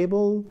the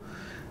table,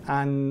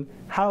 and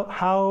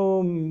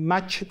how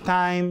much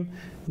time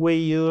we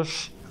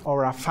use,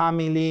 or a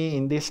family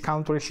in these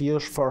countries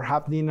use for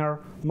have dinner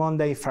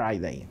Monday,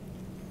 Friday.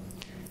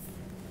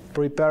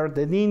 Prepare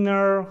the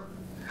dinner,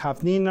 have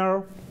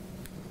dinner,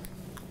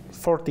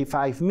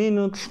 45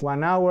 minutes,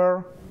 1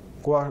 hour,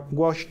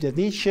 wash the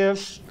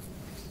dishes.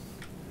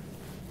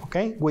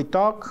 Okay, we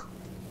talk.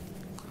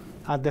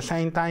 At the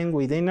same time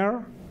with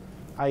dinner,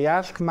 I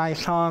ask my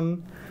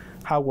son,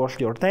 how was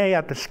your day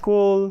at the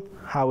school?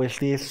 How is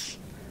this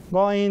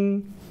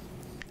going?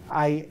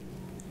 I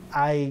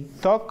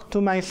talk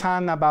to my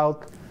son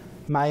about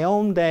my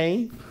own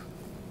day,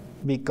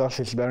 because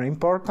it's very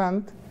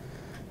important.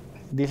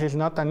 This is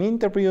not an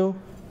interview.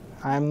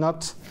 I'm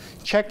not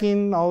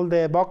checking all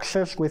the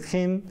boxes with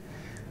him.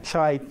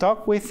 So I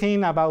talk with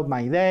him about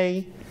my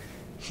day.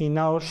 He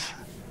knows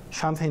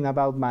something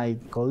about my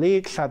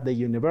colleagues at the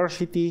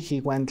university. He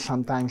went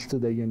sometimes to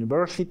the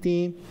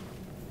university.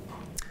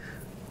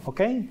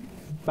 Okay?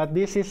 But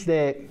this is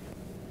the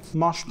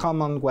most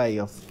common way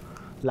of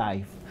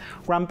life.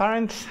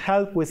 Grandparents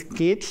help with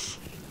kids,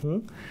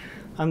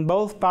 and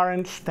both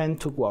parents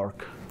tend to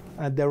work.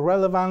 The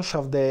relevance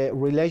of the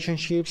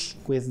relationships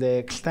with the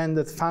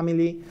extended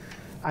family,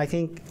 I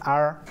think,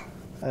 are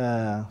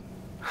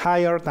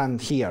higher than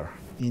here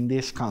in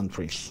these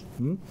countries.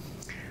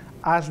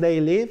 As they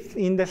live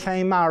in the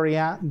same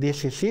area,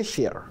 this is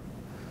easier.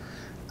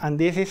 And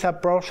this is a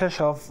process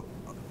of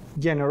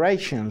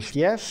generations,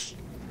 yes?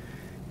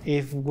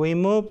 If we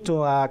move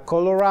to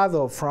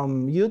Colorado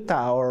from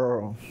Utah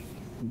or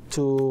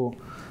to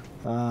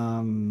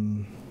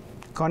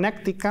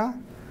Connecticut,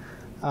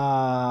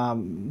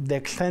 the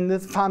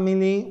extended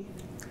family,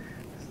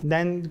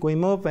 then we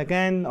move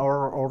again,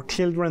 or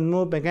children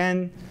move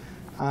again,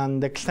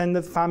 and the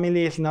extended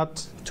family is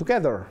not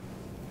together.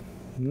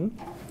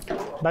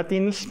 But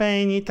in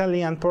Spain,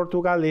 Italy, and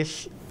Portugal,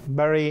 it's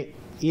very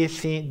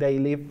easy. They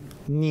live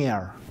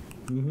near.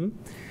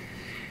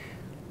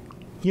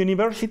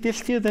 University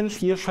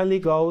students usually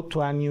go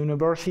to a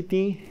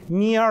university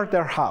near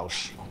their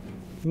house,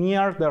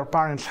 near their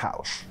parents'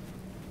 house.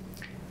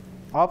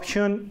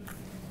 Option,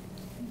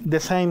 the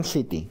same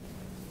city.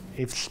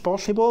 If it's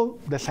possible,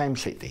 the same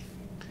city.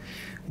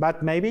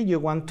 But maybe you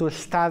want to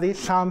study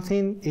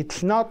something,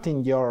 it's not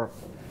in your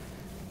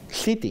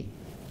city.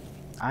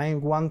 I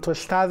want to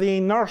study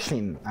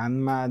nursing,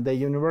 and the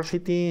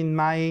university in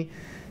my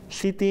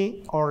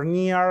city or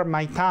near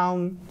my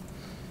town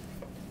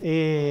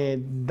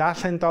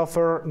doesn't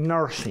offer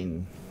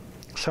nursing.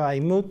 So I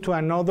moved to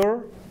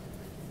another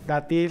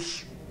that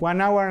is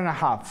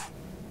 1.5 hours.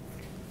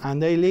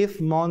 And they live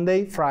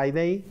Monday,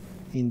 Friday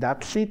in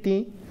that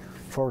city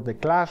for the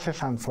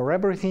classes and for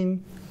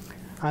everything.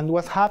 And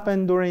what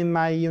happened during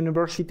my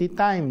university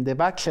time, the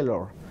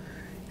bachelor,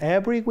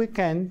 every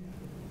weekend,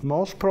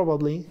 most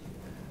probably,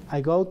 I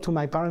go to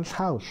my parents'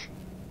 house.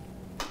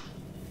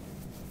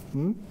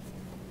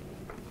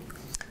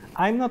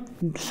 I'm not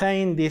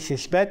saying this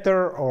is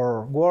better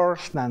or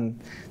worse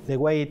than the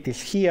way it is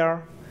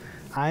here.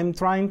 I'm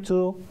trying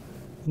to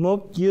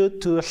move you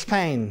to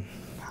Spain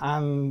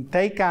and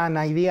take an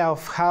idea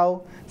of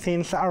how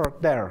things are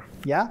there,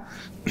 yeah?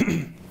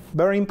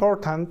 Very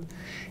important,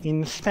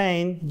 in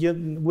Spain,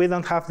 we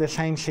don't have the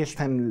same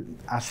system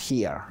as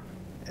here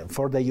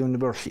for the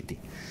university.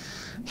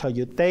 So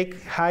you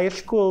take high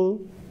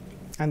school,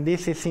 and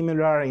this is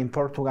similar in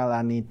Portugal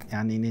and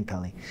in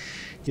Italy.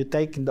 You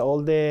take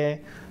all the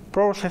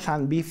process,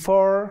 and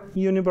before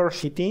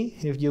university,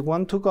 if you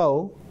want to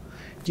go,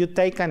 you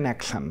take an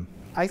exam.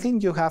 I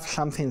think you have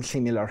something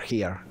similar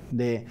here,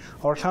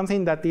 or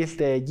something that is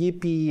the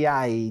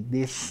GPI,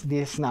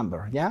 this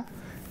number, yeah?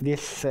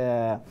 This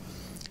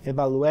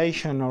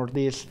evaluation or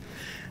this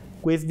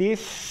with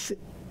this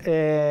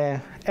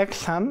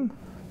exam,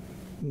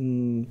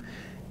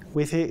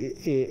 with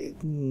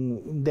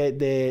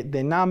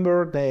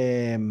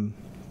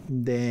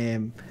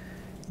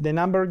the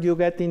number you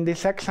get in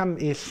this exam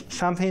is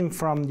something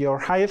from your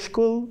high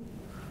school,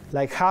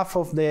 like half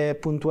of the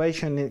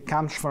punctuation it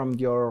comes from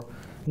your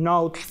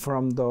notes,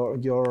 from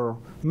your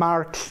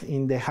marks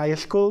in the high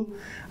school,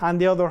 and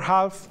the other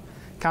half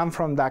come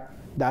from that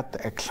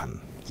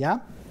exam, yeah?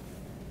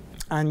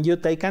 And you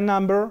take a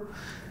number,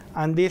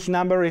 and this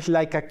number is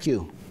like a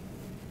queue.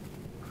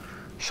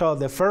 So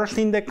the first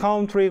in the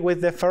country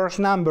with the first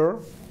number,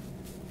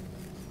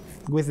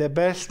 with the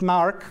best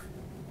mark,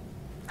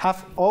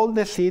 have all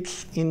the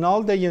seats in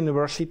all the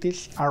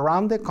universities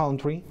around the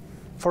country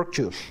for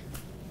choose.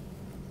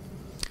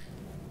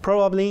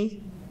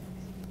 Probably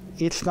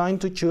it's going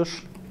to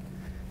choose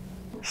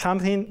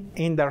something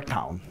in their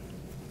town.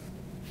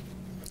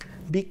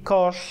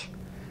 Because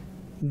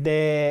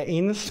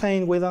in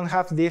Spain we don't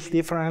have these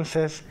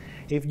differences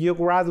if you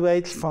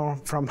graduate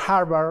from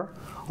Harvard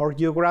or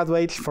you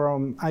graduate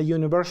from a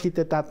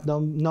university that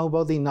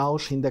nobody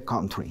knows in the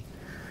country.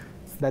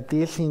 That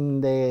is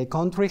in the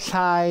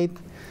countryside,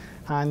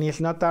 and it's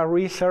not a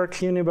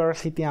research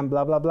university and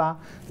blah, blah, blah.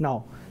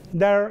 No,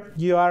 there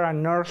you are a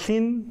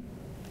nursing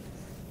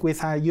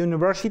with a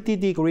university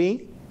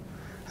degree,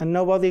 and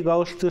nobody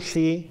goes to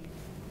see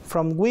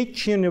from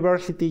which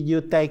university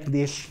you take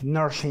these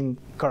nursing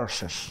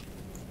courses,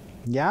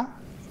 yeah?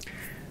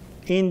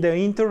 In the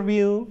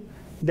interview,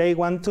 they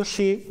want to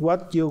see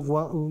what you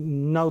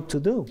know to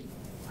do.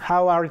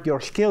 How are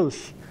your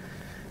skills?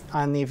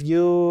 And if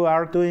you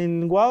are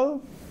doing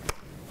well,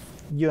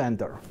 you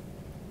enter.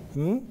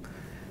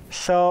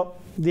 So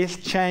this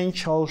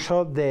changed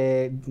also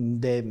the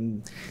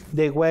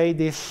way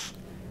these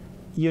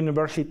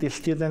university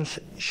students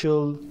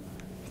should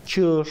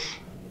choose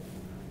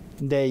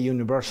the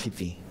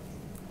university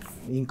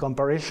in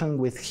comparison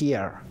with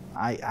here,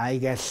 I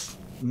guess.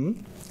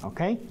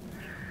 Okay?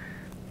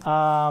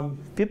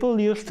 People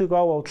used to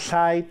go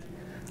outside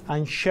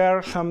and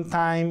share some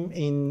time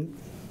in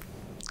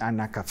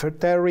a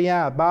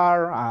cafeteria, a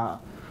bar, a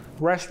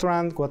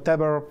restaurant,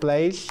 whatever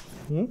place,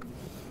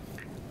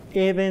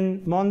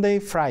 even Monday,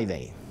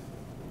 Friday.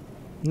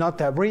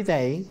 Not every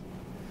day,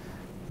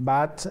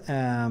 but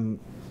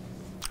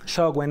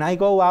so when I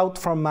go out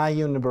from my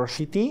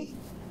university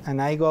and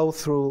I go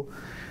through,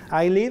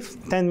 I live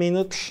 10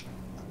 minutes,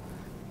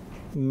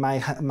 my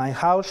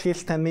house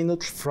is 10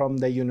 minutes from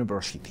the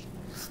university.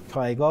 So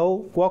I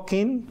go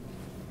walking,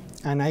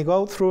 and I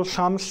go through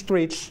some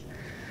streets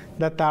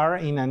that are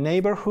in a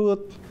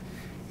neighborhood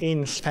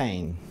in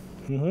Spain.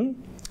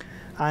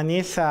 And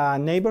it's a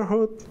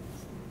neighborhood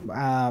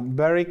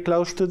very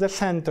close to the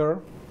center.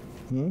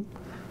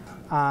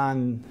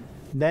 And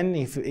then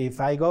if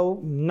I go,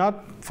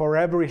 not for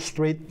every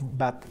street,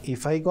 but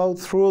if I go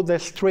through the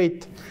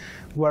street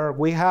where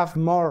we have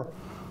more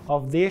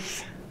of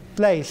these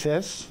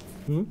places,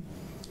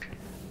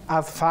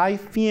 at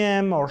 5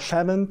 p.m. or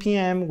 7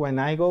 p.m. when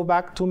I go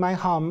back to my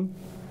home,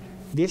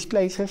 these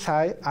places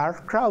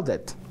are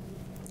crowded.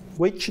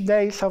 Which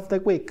days of the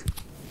week?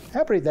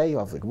 Every day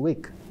of the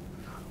week.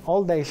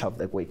 All days of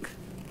the week.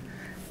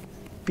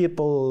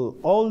 People,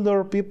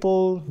 older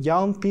people,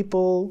 young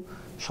people,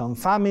 some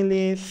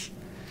families.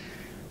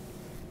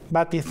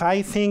 But if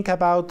I think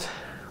about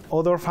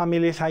other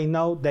families I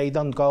know, they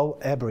don't go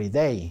every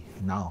day.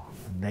 No,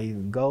 they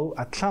go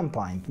at some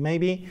point.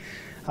 Maybe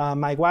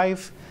my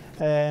wife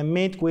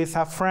meet with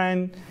a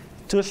friend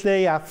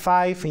Tuesday at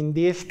 5 in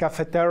this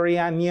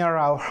cafeteria near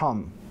our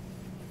home.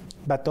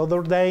 But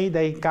other day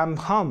they come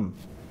home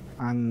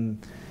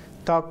and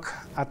talk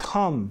at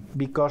home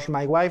because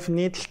my wife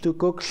needs to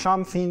cook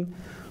something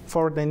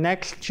for the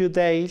next 2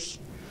 days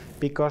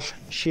because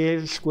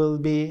she will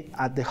be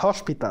at the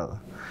hospital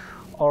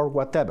or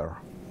whatever,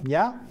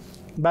 yeah?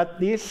 But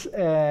this,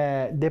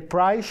 the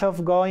price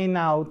of going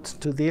out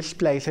to these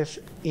places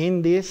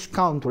in these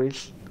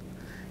countries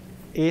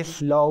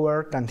is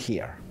lower than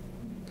here.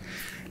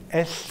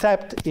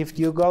 Except if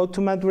you go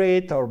to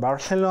Madrid or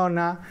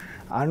Barcelona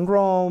and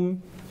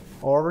Rome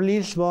or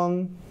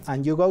Lisbon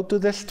and you go to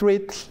the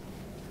streets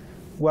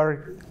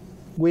where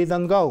we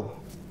don't go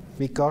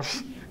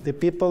because the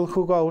people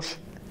who goes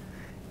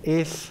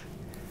is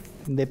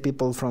the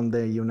people from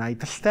the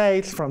United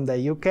States, from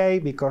the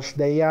UK, because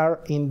they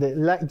are in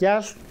the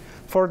just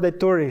for the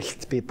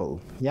tourist people,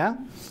 yeah?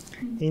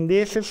 In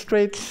these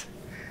streets,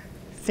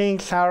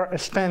 things are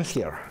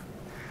expensive.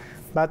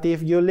 But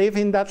if you live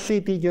in that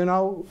city, you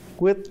know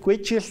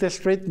which is the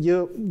street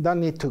you don't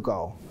need to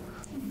go.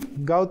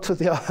 Go to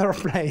the other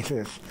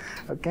places,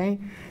 okay?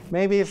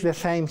 Maybe it's the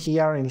same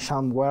here in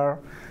somewhere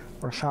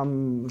or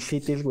some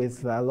cities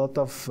with a lot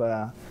of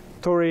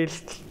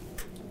tourists,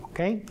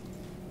 okay?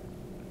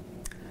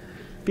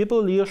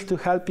 People used to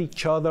help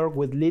each other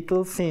with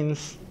little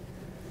things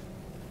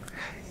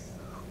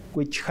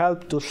which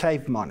help to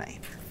save money.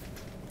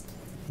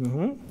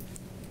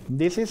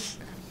 This is,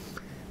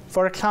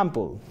 for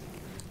example,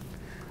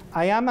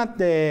 I am at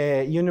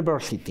the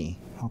university,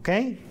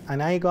 okay?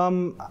 And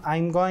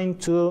I'm going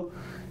to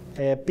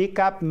pick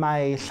up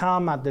my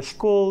son at the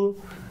school,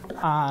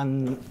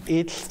 and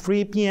it's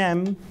 3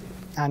 p.m.,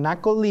 and a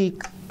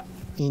colleague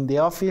in the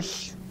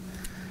office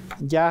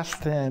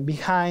just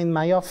behind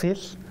my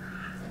office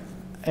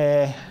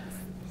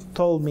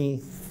told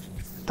me,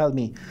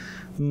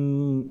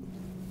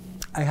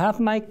 I have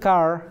my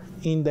car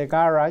in the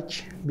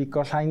garage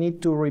because I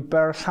need to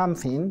repair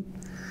something,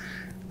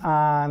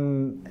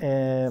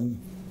 and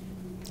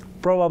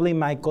probably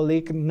my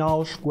colleague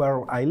knows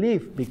where I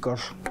live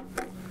because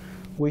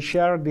we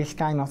share these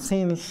kind of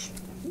things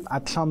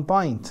at some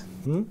point.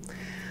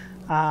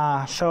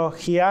 So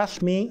he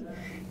asked me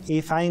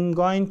if I'm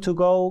going to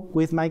go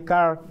with my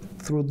car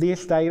through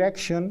this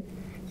direction,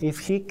 if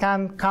he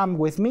can come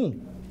with me,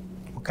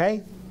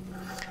 okay?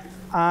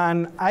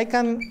 And I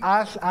can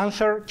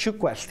answer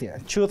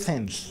two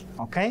things,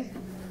 okay?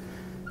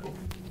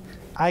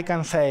 I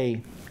can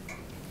say,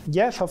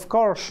 yes, of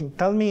course,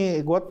 tell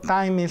me what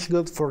time is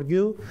good for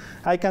you.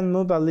 I can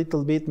move a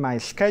little bit my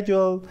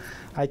schedule.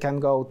 I can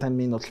go 10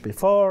 minutes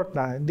before.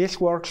 This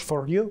works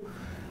for you.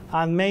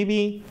 And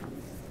maybe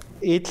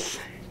it's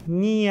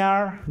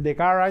near the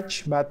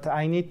garage, but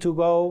I need to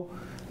go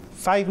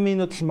 5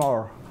 minutes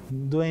more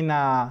doing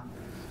and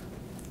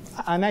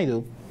I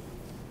do.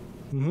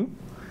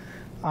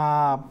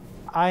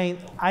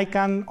 I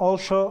can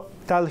also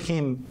tell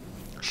him,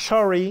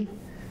 sorry,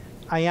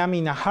 I am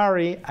in a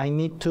hurry, I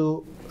need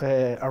to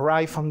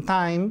arrive on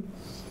time,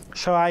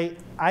 so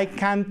I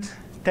can't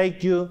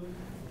take you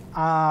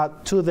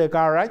to the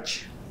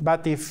garage,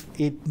 but if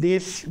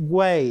this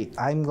way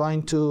I'm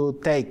going to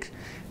take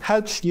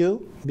helps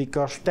you,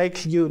 because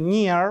takes you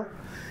near,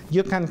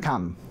 you can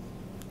come.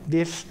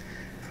 This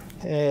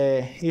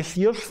is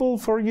useful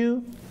for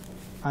you,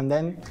 and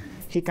then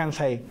he can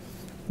say,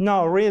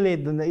 no, really,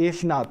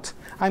 it's not.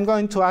 I'm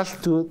going to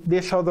ask to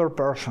this other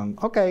person.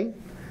 Okay,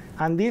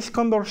 and this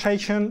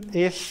conversation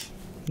is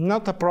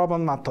not a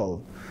problem at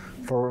all.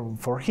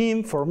 For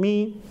him, for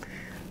me.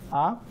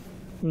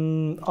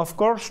 Of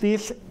course,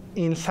 this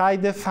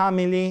inside the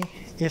family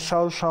is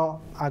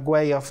also a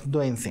way of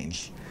doing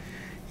things.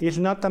 It's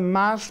not a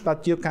must,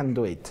 but you can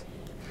do it.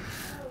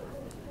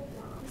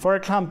 For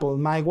example,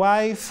 my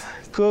wife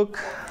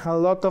cooks a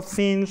lot of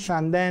things,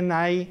 and then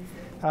I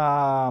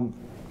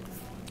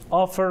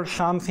offer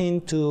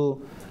something to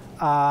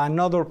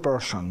another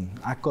person,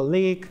 a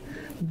colleague.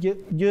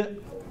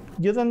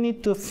 You don't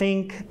need to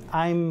think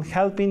I'm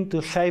helping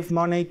to save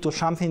money to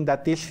something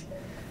that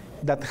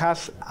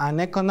has an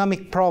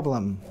economic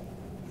problem.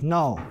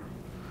 No,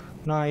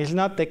 it's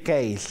not the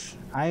case.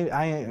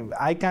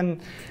 I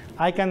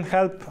can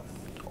help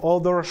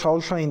others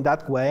also in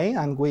that way,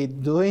 and we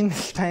do in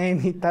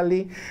Spain,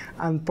 Italy,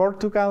 and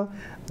Portugal.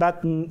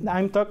 But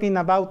I'm talking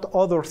about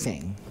other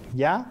things.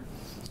 Yeah.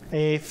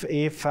 If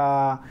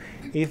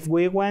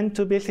we went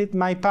to visit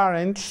my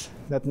parents,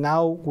 that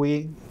now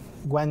we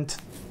went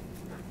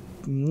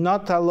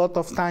not a lot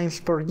of times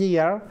per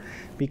year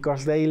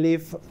because they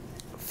live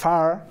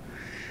far,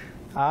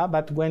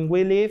 but when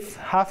we live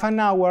half an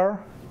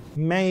hour,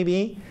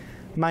 maybe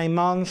my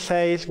mom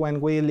says when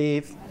we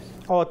leave,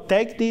 oh,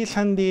 take this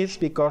and this,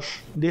 because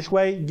this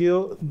way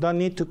you don't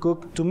need to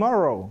cook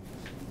tomorrow,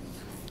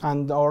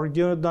 or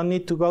you don't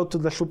need to go to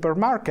the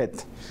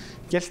supermarket.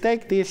 Just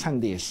take this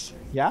and this,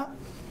 yeah?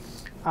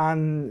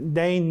 And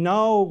they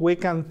know we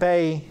can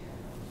pay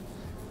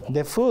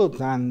the food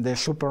and the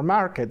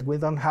supermarket. We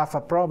don't have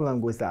a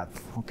problem with that,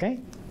 okay?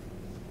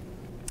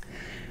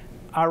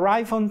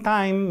 Arrive on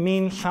time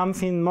means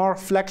something more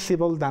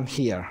flexible than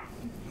here.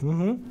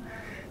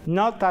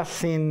 Not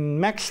as in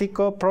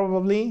Mexico,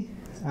 probably,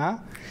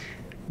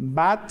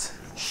 but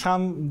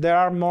there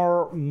are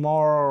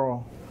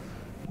more,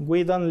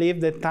 we don't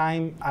live the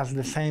time as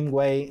the same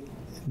way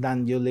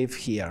than you live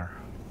here,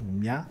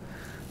 yeah?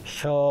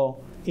 So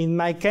in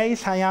my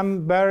case, I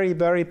am very,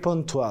 very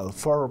punctual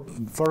for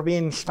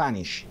being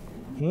Spanish.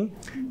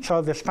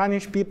 So the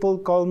Spanish people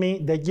call me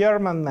the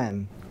German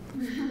man,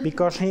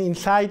 because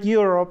inside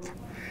Europe,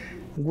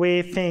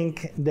 we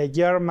think the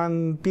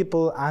German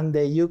people and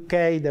the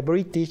UK, the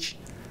British,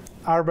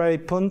 are very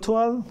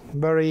punctual,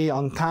 very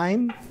on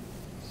time,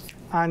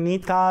 and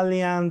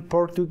Italian,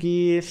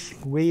 Portuguese,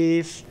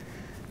 Greece,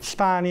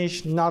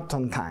 Spanish, not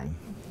on time,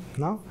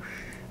 no?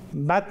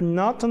 But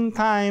not on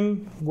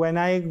time when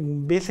I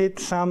visit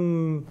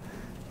some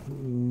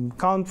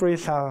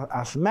countries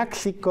as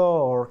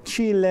Mexico or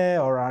Chile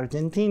or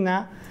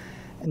Argentina.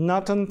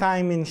 Not on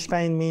time in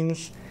Spain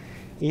means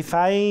if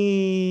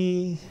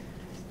I'm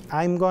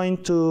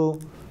going to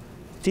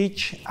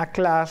teach a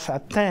class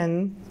at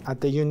 10 at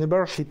the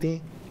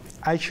university,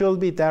 I should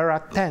be there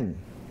at 10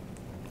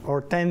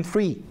 or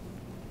 10:03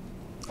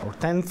 or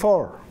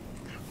 10:04,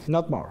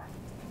 not more,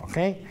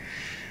 okay?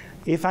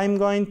 If I'm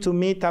going to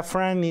meet a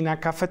friend in a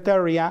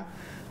cafeteria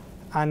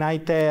and I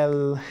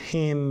tell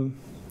him,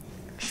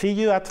 see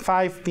you at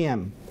 5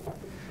 p.m.,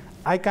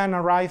 I can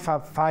arrive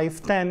at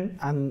 5:10,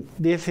 and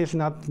this is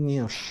not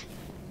news,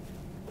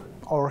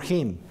 or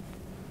him,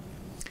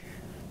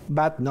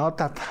 but not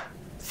at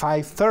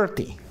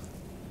 5:30.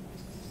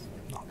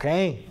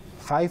 Okay,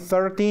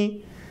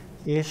 5:30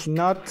 is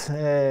not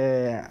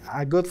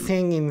a good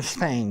thing in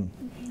Spain,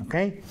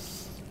 okay?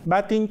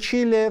 But in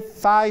Chile,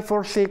 5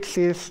 or 6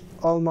 is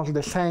almost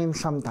the same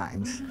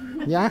sometimes,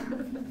 yeah?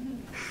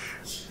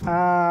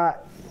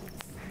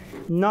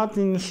 Not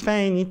in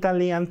Spain,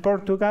 Italy, and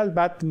Portugal,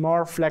 but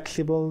more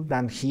flexible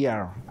than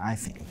here, I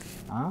think.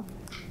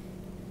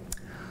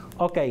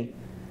 Okay,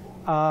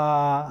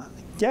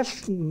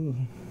 just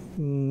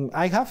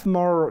I have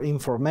more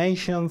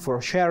information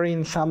for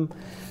sharing some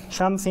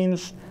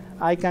things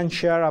I can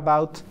share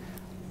about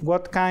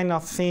what kind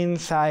of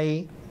things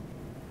I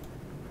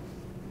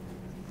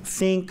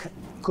think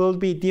could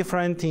be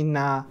different in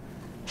a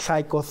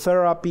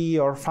psychotherapy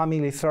or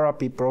family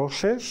therapy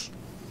process,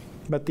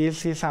 but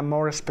this is a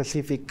more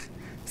specific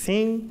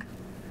thing.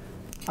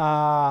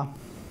 And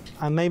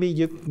maybe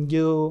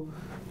you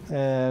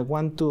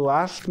want to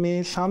ask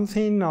me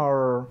something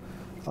or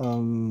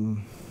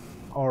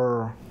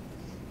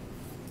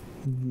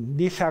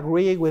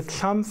disagree with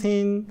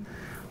something,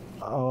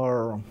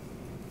 or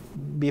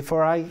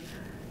before I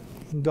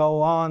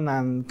go on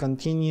and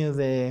continue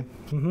the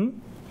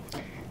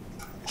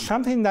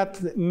something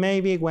that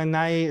maybe when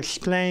I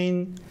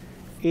explain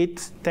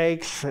it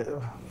takes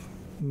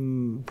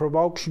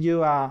provokes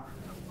you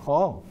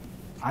oh,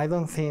 I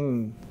don't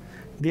think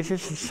this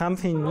is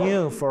something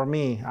new for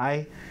me.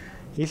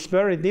 It's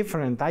very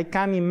different. I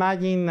can't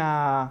imagine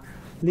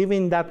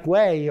living that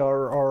way,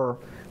 or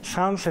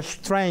sounds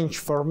strange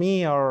for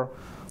me, or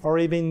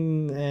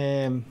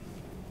even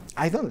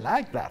I don't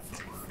like that.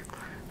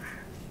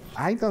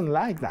 I don't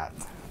like that.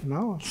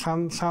 No,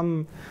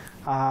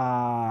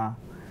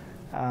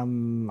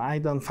 I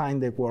don't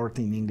find the word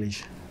in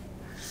English.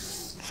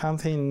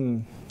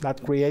 Something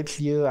that creates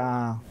you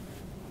a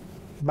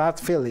bad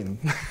feeling.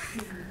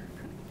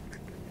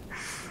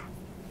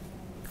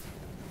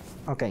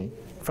 Okay,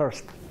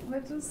 first.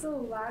 What does the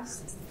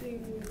last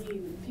thing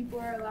mean? People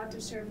are allowed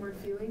to share more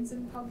feelings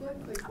in public?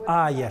 Like, what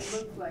does yes. that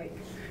look like?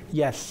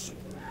 Yes,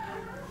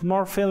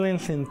 more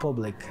feelings in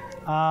public.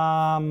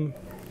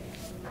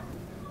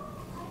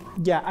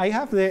 Yeah, I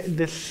have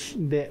it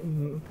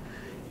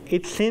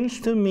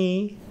seems to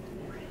me,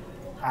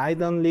 I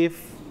don't live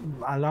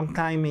a long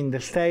time in the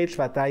States,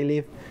 but I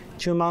live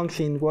 2 months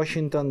in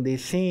Washington,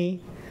 D.C.,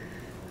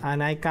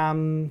 and I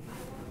come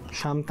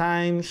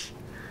sometimes,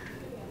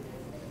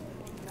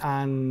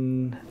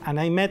 and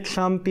I met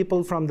some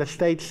people from the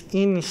States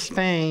in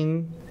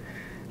Spain,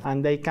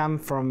 and they come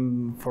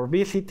for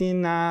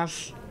visiting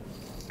us,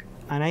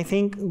 and I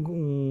think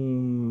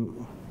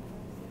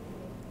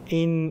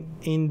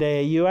in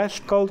the U.S.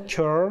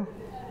 culture,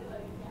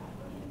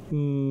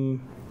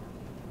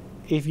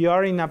 if you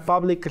are in a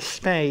public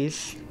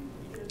space,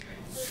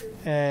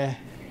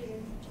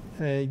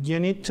 you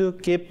need to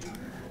keep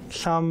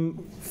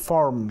some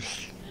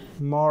forms,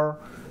 more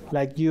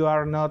like you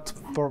are not,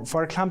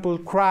 for example,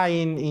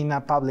 crying in a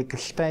public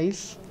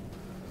space.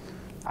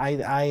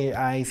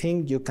 I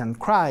think you can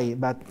cry,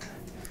 but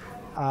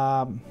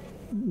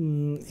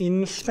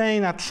in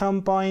Spain at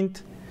some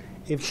point,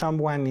 if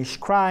someone is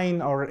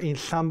crying or if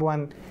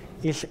someone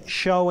is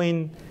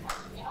showing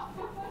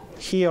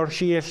he or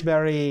she is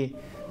very,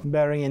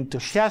 very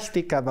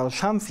enthusiastic about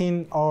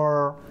something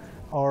or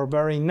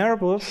very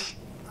nervous,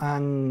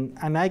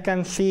 and I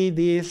can see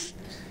this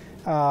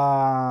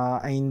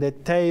in the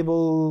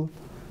table,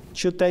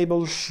 2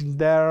 tables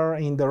there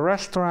in the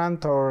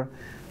restaurant or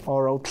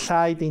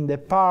outside in the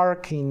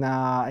park, in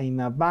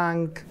a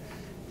bench.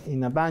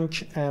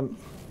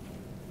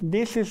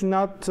 This is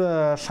not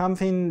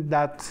something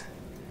that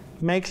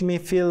makes me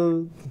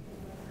feel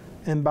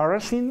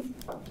embarrassing.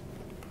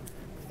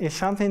 It's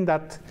something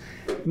that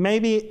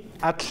maybe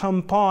at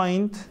some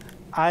point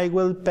I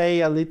will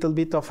pay a little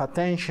bit of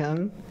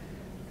attention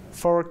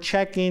for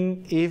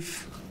checking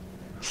if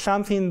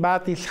something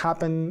bad is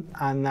happening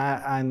and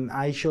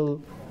I should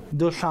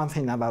do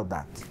something about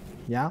that.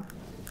 Yeah?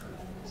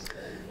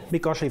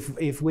 Because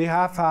if we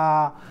have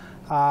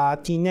a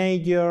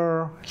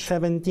teenager,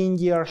 17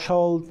 years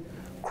old,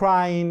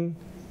 crying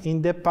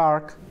in the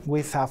park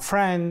with a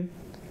friend,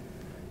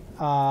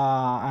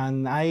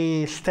 and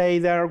I stay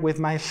there with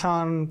my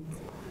son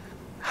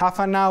half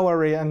an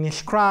hour and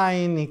he's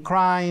crying,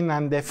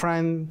 and the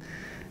friend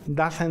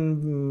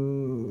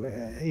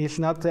is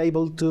not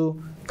able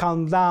to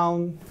calm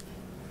down,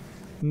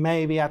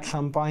 maybe at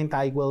some point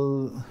I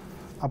will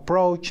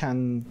approach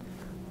and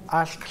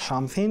ask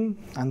something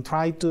and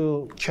try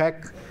to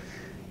check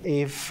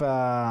if,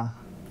 or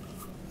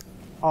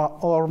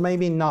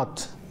maybe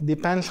not,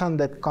 depends on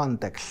the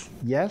context,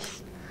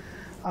 yes?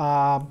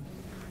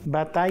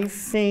 But I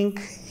think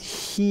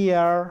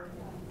here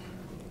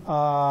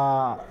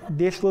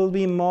this will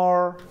be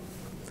more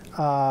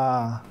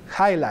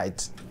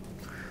highlight,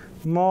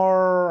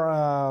 more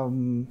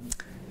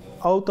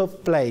out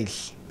of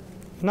place.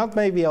 Not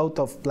maybe out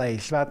of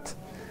place, but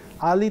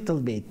a little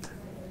bit,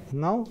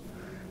 no?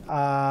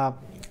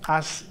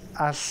 As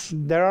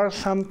there are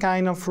some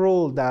kind of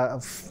rule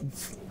that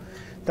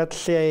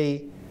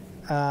say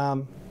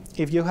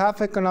if you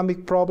have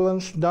economic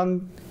problems,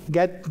 don't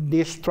get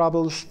these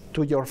troubles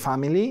to your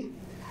family,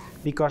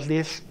 because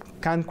this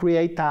can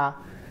create a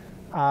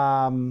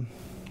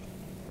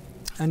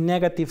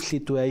negative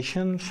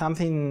situation,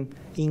 something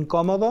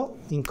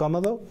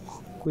incómodo,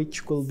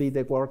 which could be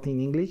the word in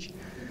English,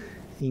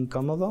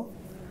 incómodo,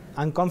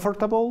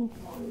 uncomfortable.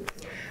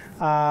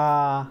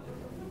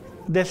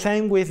 The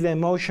same with the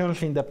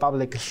emotions in the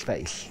public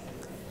space.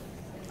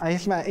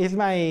 It's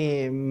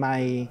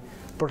my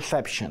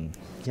perception,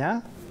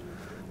 yeah?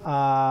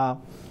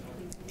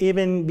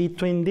 Even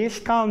between these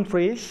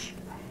countries,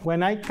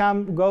 when I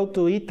go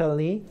to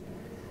Italy,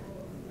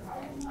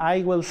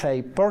 I will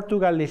say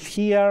Portugal is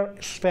here,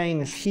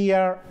 Spain is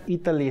here,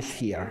 Italy is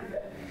here.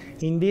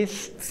 In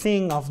this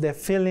thing of the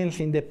feelings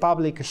in the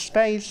public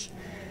space,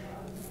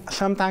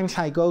 sometimes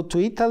I go to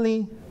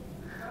Italy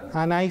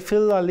and I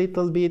feel a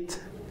little bit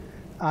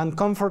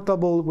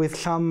uncomfortable with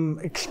some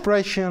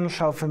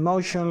expressions of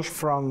emotions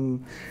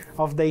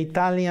of the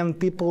Italian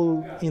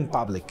people in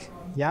public.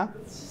 Yeah,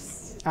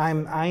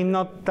 I'm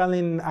not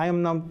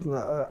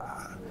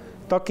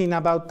talking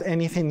about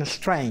anything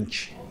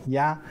strange.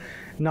 Yeah,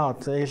 no,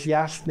 it's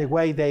just the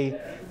way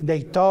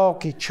they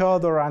talk each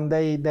other and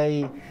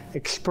they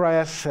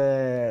express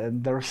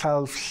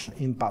themselves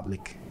in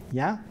public.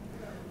 Yeah,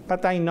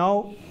 but I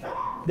know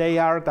they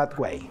are that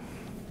way.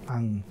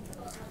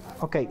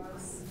 Okay.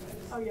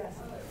 Oh yes.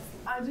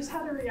 I just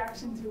had a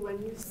reaction to when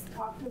you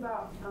talked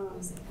about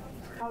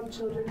how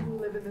children who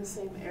live in the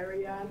same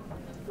area,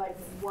 like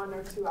 1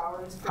 or 2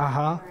 hours from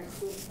their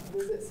parents, would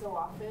visit so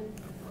often.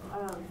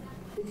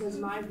 Because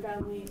my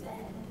family,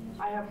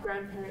 I have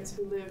grandparents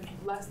who live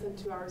less than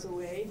 2 hours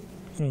away,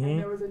 and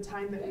there was a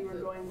time that we were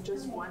going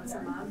just once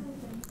a month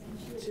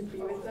to be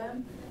with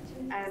them,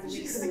 and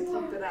we couldn't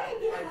keep it up.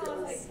 Like, it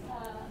was,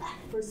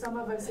 for some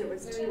of us, it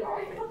was too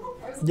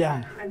often.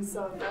 Yeah. And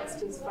so that's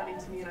just funny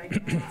to me,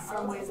 and in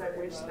some ways I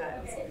wish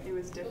that it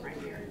was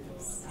different here.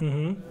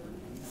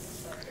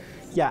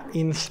 Yeah,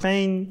 in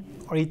Spain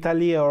or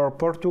Italy or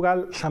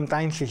Portugal,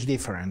 sometimes it's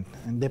different.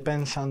 It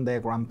depends on the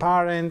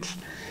grandparents,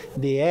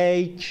 the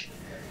age.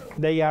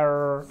 They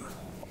are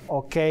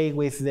okay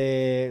with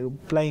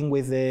playing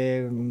with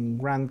the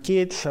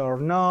grandkids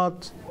or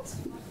not.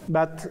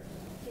 But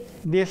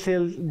this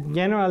is,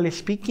 generally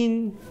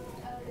speaking,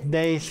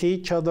 they see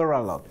each other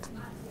a lot.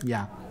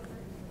 Yeah.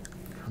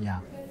 Yeah.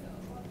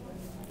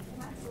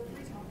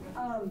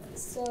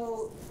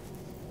 So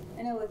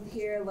I know with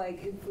here,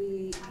 like if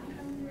we,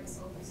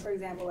 for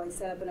example, like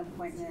set up an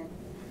appointment,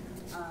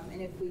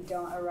 and if we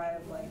don't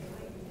arrive like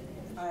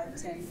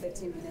 10,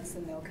 15 minutes,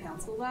 then they'll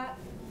cancel that.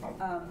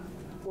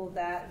 Will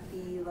that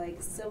be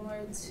like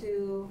similar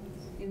to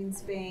in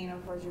Spain or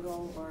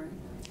Portugal, or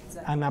is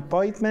that an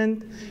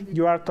appointment?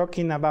 You are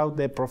talking about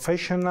the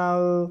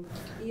professional.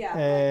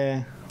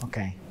 Yeah.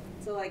 Okay.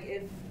 So like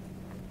if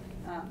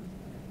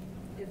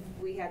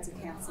we had to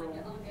cancel,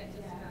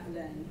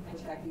 then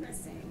would that be the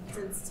same?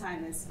 Since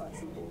time is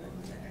flexible.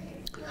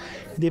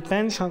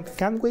 Depends on.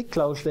 Can we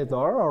close the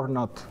door or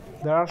not?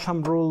 There are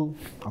some rules.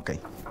 Okay.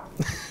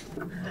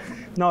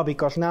 No,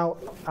 because now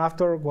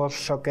after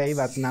was okay,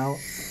 but now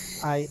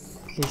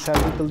it's a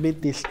little bit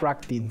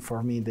distracting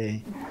for me.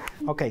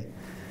 Okay.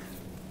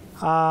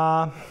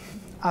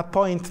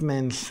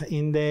 Appointments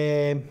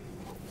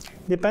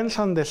depends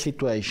on the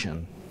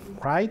situation,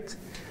 right?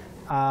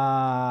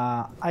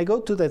 I go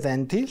to the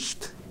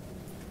dentist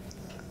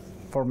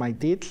for my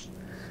teeth,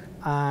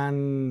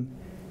 and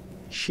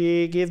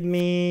she gave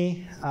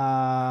me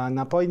an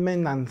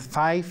appointment at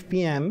 5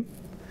 p.m.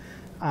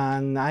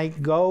 and I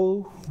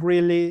go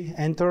really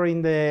enter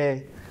in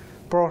the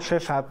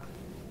process at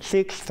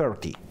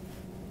 6:30,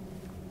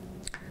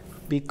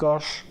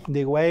 because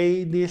the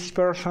way this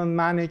person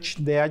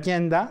managed the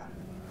agenda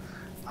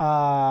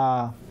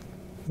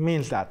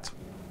means that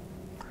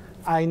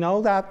I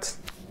know that,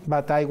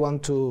 but I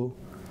want to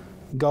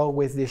go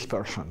with this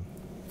person,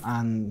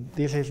 and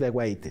this is the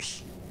way it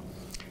is.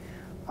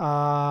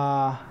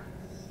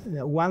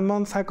 1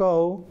 month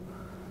ago,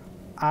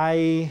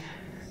 I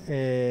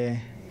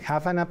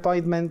have an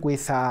appointment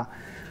with a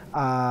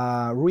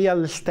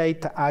real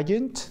estate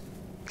agent,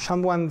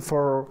 someone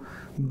for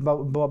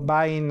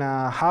buying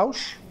a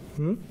house,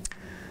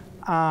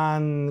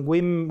 and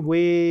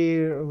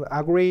we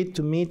agreed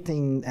to meet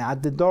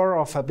at the door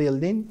of a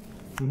building,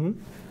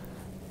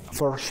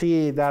 for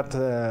see that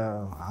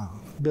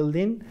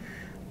building,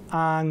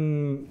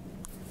 and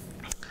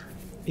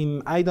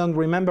I don't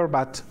remember,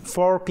 but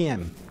 4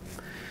 p.m.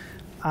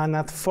 And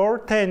at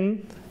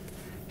 4:10,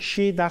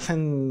 she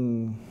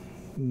doesn't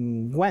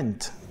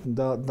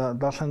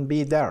doesn't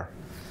be there.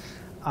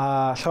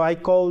 So I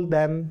called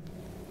them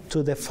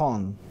to the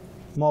phone,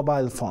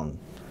 mobile phone.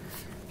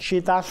 She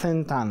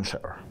doesn't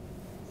answer.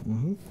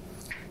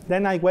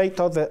 Then I wait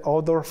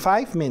other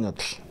 5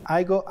 minutes.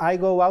 I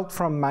go out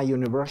from my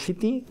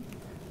university.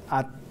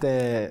 At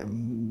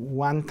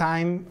one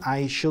time,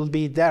 I should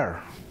be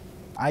there.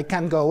 I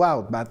can go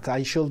out, but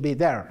I should be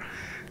there.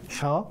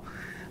 So,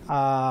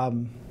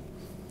 and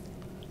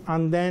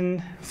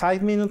then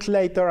 5 minutes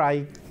later,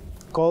 I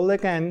call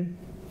again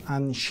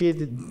and she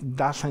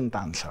doesn't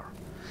answer.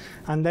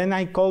 And then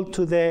I called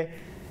to the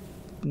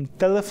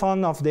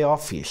telephone of the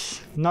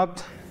office,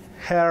 not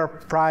her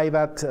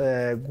private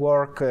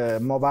work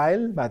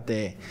mobile, but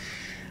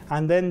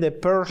and then the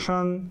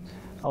person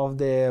of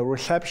the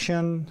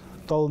reception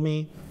told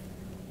me,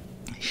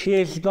 she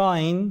is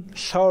going,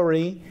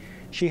 sorry,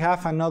 she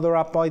have another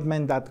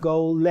appointment that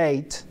go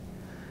late,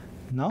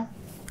 no?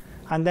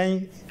 And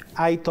then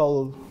I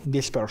told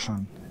this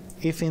person,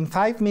 if in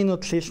 5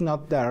 minutes she's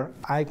not there,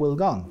 I will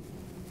go.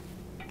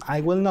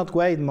 I will not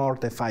wait more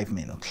than 5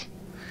 minutes.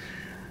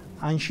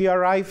 And she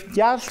arrived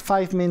just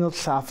 5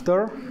 minutes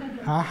after,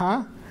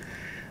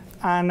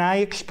 and I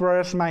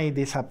expressed my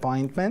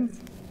disappointment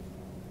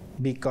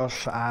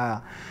because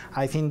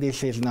I think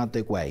this is not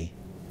the way.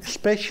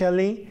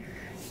 Especially,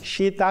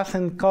 she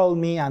doesn't call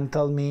me and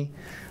tell me,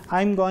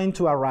 I'm going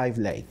to arrive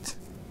late.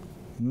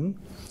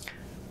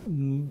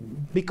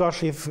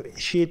 Because if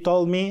she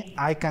told me,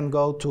 I can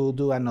go to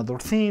do another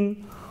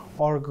thing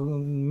or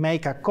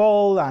make a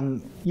call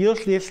and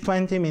use these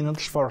 20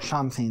 minutes for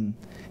something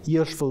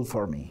useful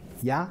for me,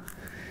 yeah?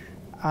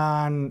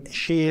 And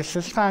she is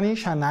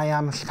Spanish and I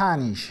am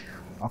Spanish,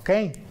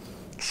 okay?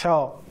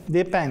 So,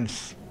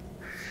 depends.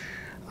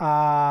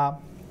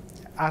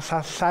 As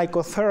a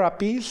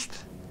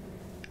psychotherapist,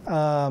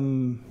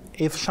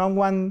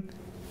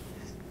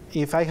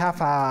 if I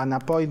have an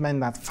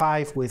appointment at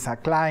 5 with a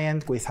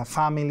client, with a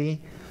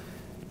family,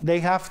 they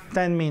have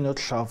 10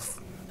 minutes of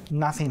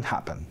nothing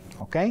happen,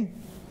 okay?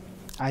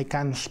 I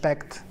can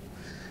expect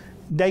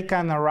they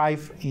can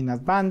arrive in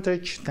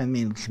advantage 10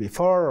 minutes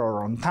before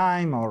or on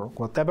time or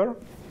whatever.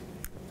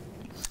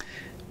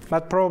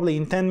 But probably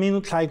in 10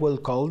 minutes I will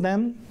call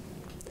them.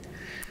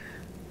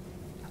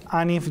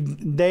 And if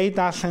they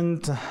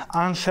doesn't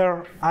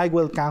answer, I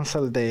will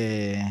cancel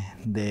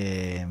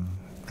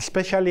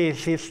especially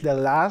if it's the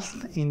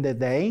last in the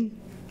day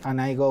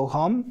and I go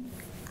home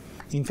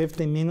in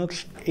 15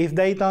 minutes. If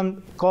they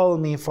don't call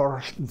me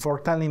for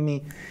telling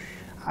me,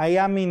 I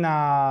am in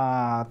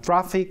a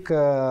traffic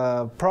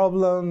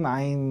problem,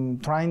 I'm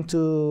trying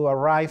to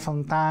arrive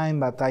on time,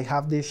 but I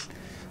have this,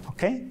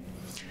 okay?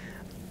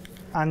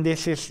 And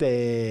this is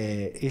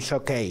it's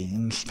okay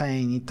in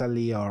Spain,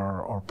 Italy,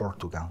 or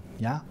Portugal,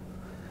 yeah?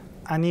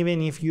 And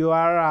even if you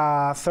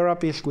are a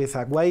therapist with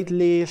a wait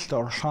list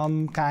or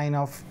some kind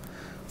of,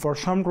 for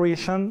some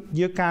reason,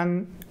 you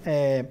can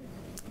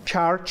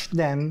charge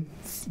them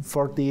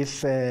for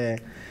this,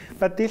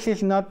 but this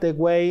is not the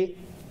way,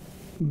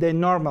 the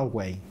normal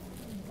way,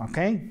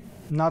 okay?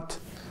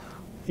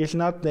 It's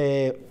not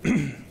the,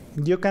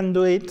 you can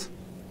do it,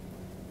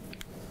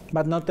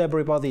 but not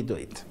everybody do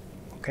it,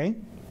 okay?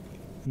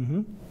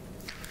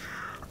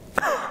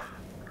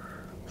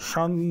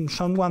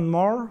 Someone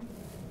more?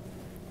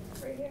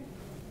 Right here.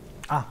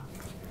 Ah.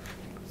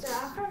 So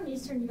I'm from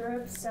Eastern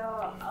Europe, so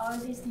all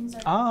of these things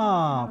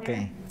are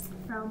okay.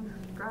 From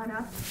growing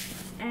up.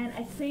 And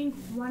I think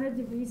one of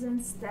the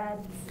reasons that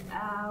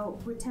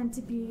we tend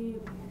to be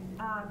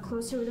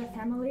closer with our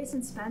families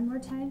and spend more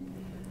time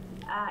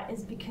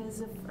is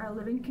because of our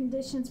living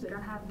conditions. We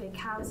don't have big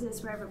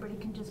houses where everybody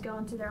can just go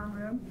into their own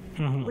room.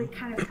 We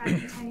kind of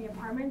have tiny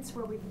apartments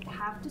where we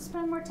have to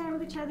spend more time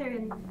with each other,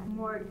 and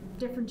more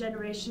different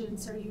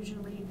generations are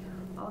usually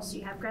also,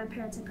 you have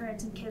grandparents and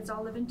parents and kids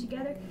all living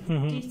together. Do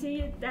you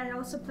think that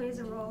also plays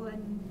a role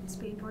in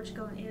Spain,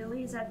 Portugal, and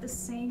Italy? Is that the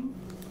same?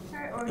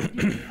 Or do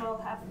people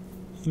have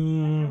are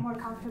more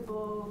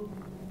comfortable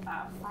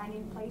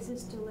finding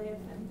places to live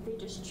and they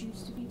just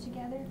choose to be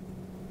together?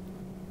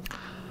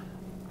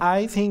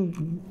 I think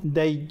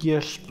they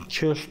just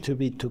choose to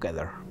be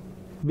together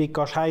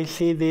because I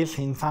see this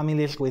in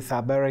families with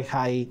a very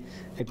high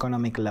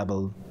economic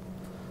level,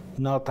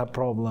 not a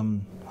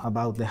problem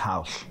about the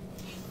house.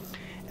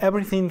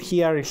 Everything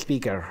here is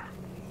bigger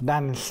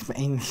than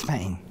in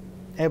Spain,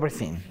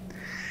 everything.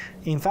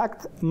 In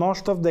fact,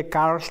 most of the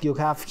cars you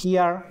have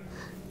here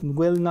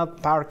will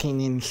not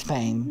parking in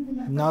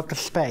Spain, not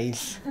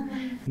space,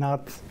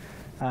 not,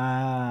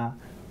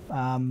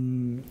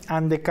 and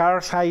the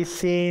cars I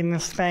see in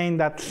Spain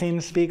that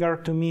seems bigger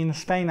to me in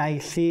Spain, I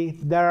see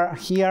they're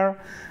here,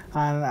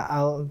 and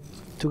I'll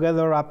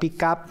together a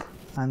pickup,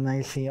 and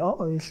I see,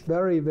 oh, it's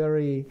very,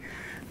 very,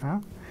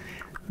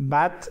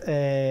 but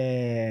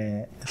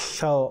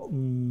so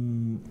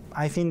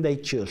I think they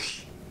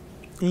choose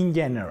in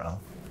general,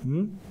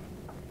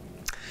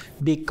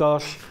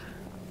 because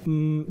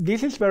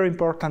this is very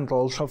important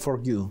also for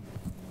you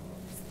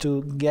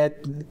to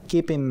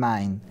keep in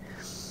mind.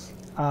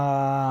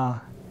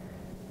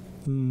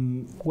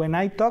 When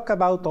I talk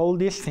about all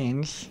these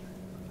things,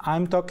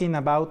 I'm talking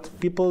about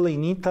people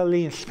in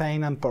Italy,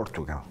 Spain, and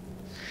Portugal.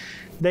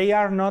 They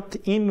are not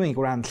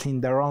immigrants in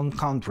their own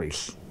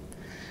countries.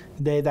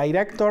 The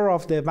director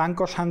of the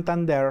Banco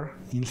Santander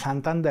in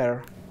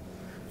Santander,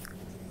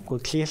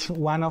 which is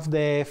one of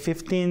the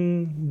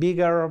 15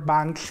 bigger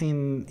banks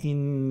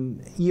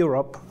in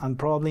Europe and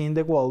probably in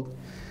the world,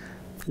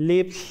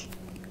 lives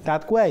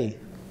that way,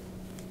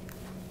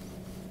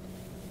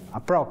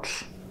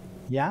 approx,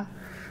 yeah?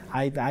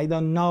 I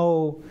don't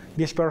know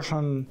this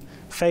person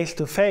face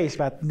to face,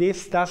 but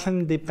this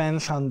doesn't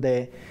depend on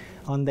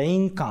the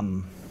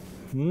income.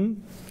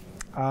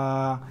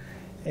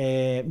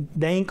 The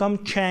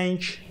income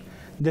change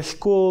the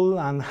school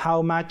and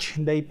how much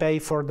they pay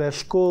for the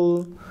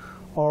school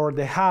or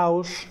the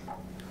house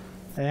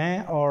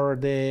or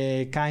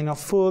the kind of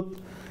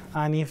food.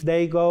 And if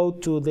they go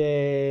to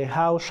the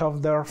house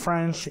of their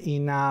friends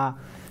in a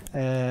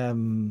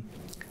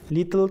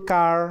little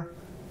car,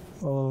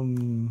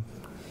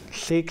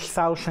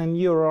 6,000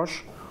 euros,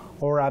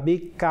 or a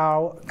big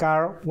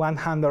car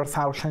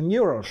 100,000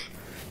 euros.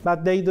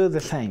 But they do the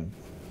same,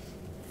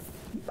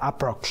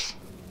 approx.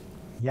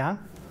 Yeah?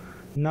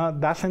 No,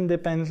 doesn't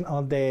depend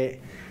on the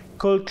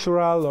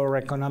cultural or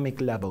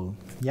economic level.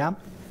 Yeah?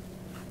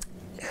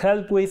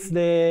 Help with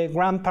the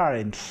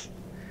grandparents.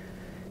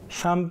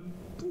 Some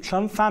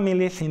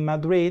families in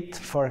Madrid,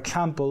 for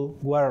example,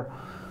 where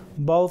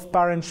both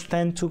parents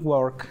tend to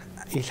work,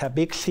 it's a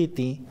big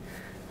city,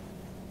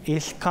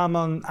 it's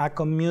common a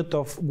commute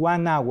of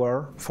 1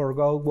 hour for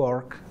go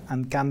work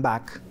and come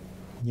back.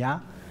 Yeah?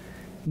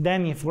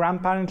 Then if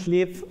grandparents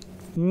live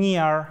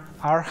near,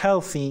 are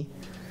healthy,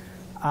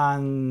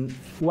 and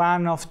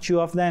one of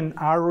two of them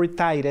are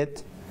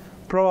retired,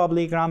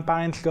 probably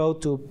grandparents go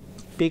to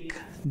pick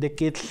the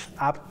kids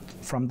up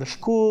from the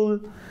school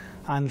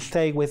and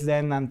stay with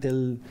them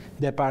until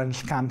the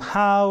parents come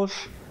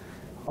house,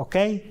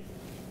 okay?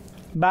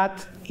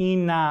 But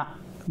in a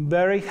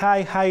very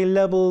high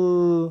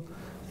level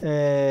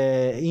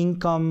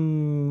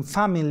income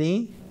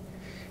family,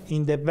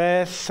 in the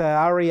best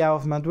area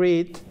of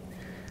Madrid,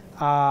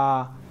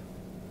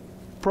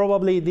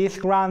 probably this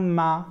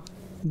grandma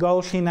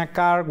goes in a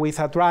car with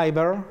a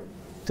driver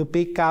to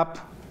pick up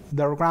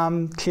their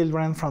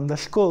grandchildren from the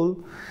school,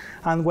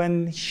 and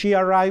when she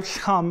arrives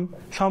home,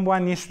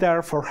 someone is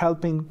there for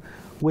helping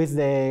with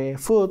the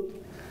food,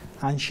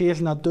 and she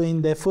is not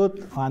doing the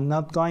food and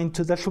not going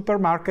to the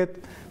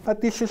supermarket,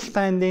 but is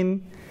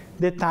spending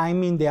the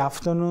time in the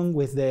afternoon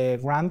with the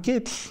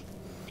grandkids.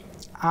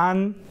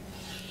 And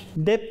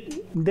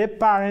the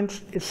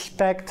parents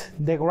expect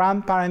the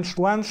grandparents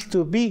wants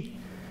to be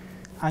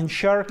and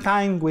share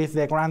time with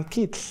the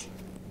grandkids,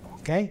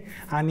 okay?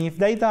 And if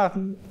they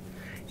don't,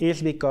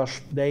 it's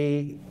because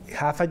they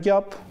have a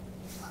job,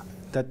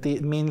 that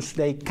it means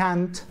they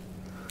can't,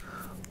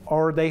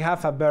 or they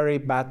have a very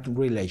bad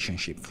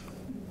relationship,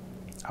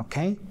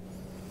 okay?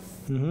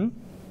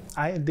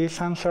 This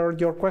answered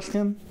your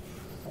question?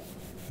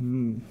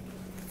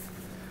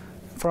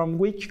 From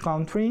which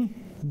country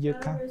you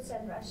come? Belarus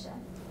and Russia.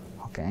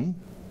 Okay.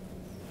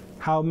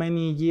 How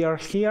many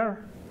years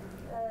here?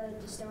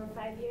 Just over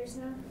 5 years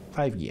now.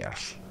 5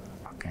 years.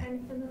 Okay.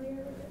 I'm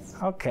familiar with this.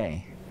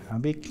 Okay. A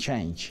big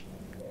change.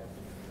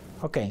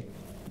 Okay.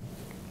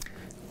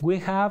 We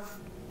have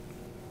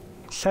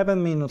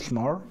 7 minutes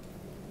more.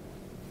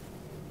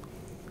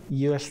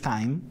 US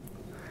time.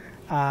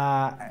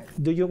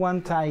 Do you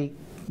want I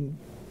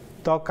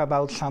talk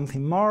about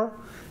something more?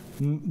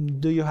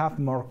 Do you have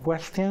more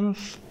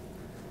questions?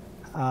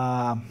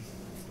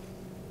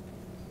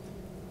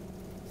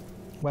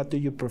 What do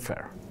you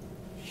prefer?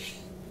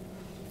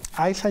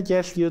 I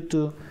suggest you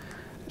to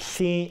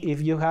see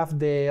if you have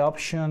the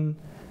option,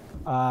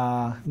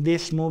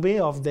 this movie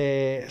of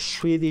the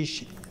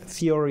Swedish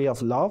Theory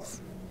of Love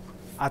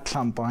at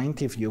some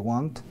point if you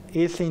want.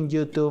 It's in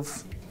YouTube,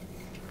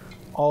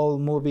 all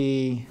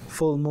movie,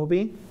 full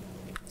movie.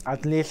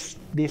 At least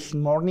this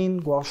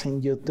morning was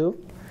in YouTube,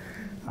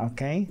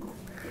 okay?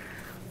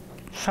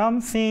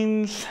 Some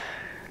things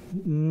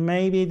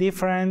may be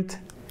different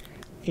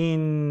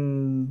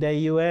in the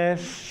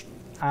US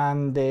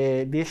and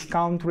these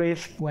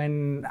countries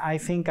when I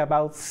think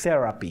about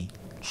therapy,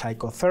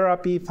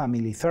 psychotherapy,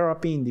 family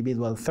therapy,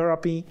 individual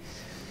therapy,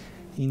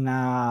 in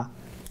a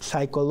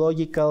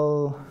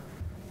psychological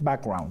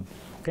background,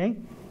 okay?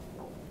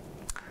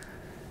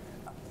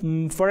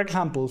 For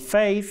example,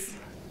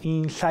 faith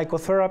in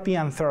psychotherapy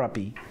and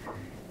therapy.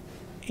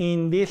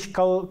 In these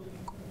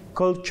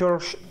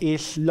cultures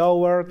is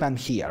lower than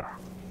here.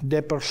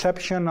 The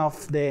perception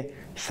of the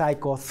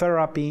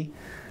psychotherapy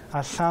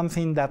as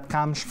something that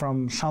comes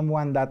from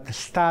someone that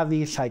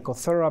studies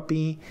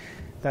psychotherapy,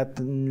 that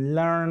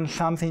learns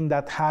something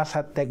that has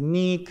a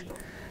technique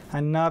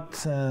and not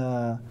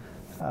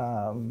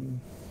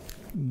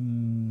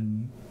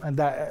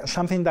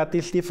something that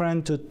is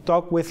different to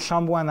talk with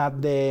someone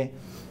at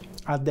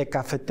the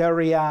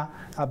cafeteria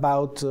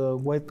about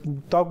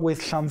talk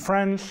with some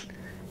friends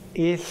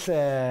is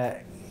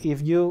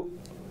if you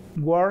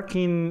work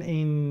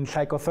in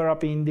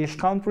psychotherapy in these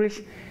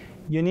countries,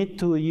 you need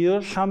to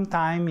use some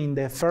time in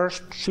the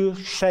first 2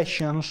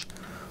 sessions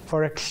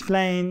for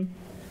explain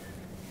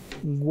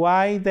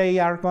why they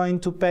are going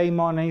to pay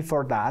money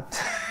for that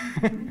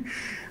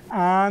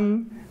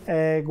and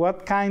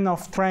what kind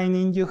of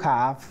training you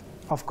have.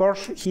 Of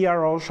course,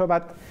 here also,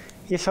 but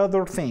it's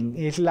other thing.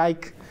 It's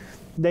like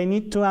they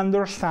need to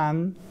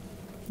understand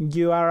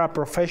you are a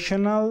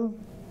professional,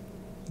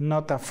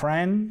 not a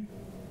friend,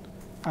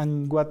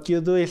 and what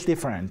you do is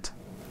different.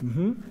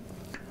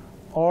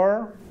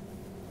 Or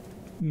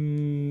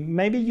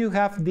maybe you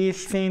have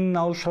this thing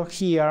also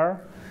here,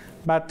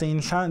 but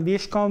in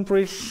these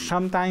countries,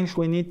 sometimes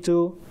we need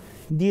to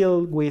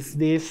deal with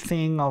this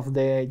thing of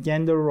the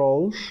gender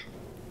roles.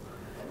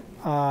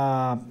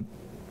 My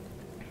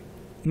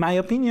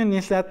opinion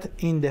is that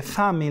in the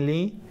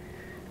family,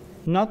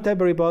 not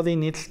everybody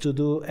needs to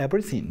do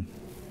everything.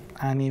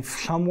 And if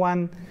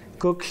someone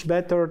cooks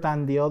better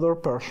than the other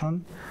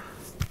person,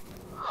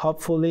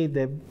 hopefully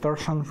the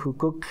person who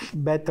cooks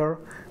better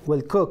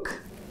will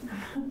cook.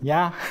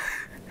 Yeah,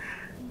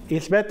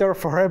 it's better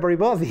for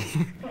everybody.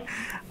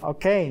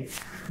 Okay,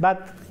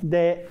 but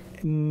the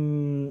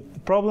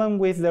problem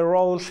with the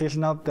roles is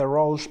not the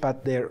roles,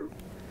 but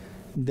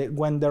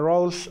when the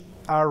roles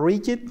are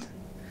rigid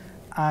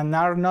and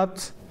are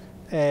not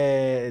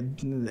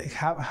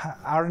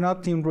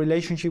in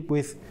relationship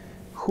with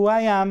who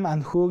I am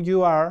and who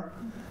you are,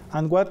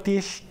 and what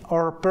is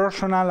our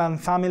personal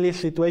and family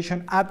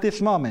situation at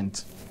this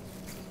moment.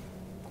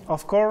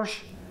 Of course,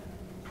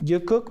 you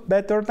cook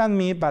better than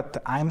me,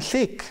 but I'm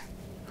sick,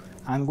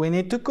 and we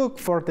need to cook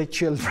for the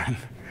children.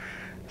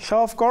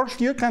 So of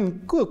course you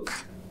can cook,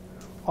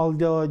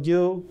 although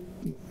you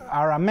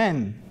are a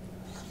man.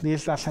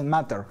 This doesn't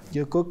matter.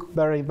 You cook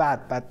very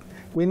bad, but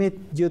we need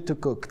you to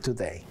cook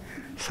today.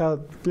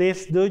 So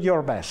please do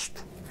your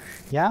best.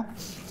 Yeah?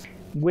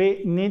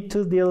 We need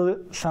to deal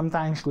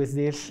sometimes with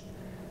these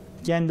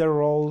gender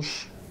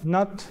roles,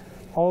 not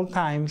all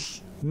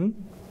times. In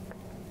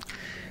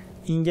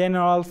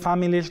general,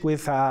 families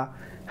with a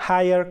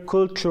higher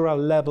cultural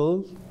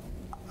level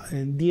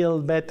deal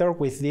better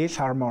with this,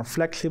 are more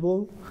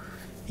flexible.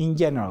 In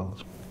general,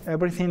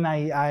 everything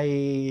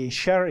I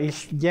share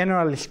is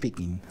generally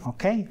speaking,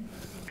 okay?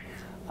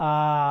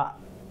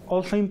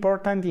 Also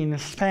important in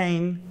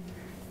Spain,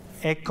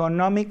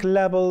 economic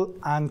level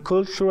and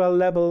cultural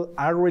level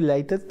are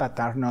related but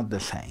are not the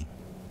same.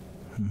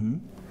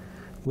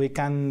 We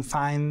can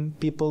find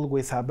people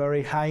with a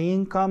very high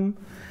income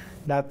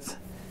that,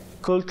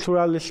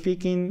 culturally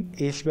speaking,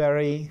 is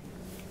very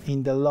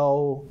in the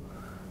low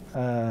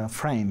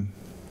frame,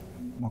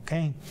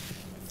 okay?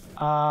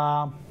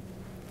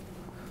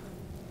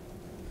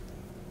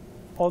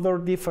 Other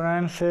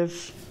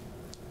differences,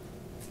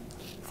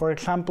 for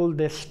example,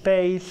 the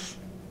space,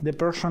 the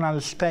personal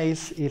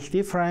space is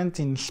different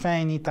in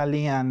Spain,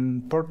 Italy,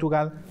 and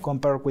Portugal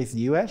compared with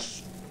the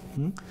US.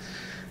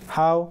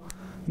 How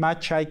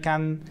much I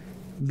can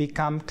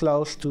become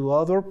close to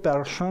other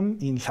person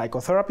in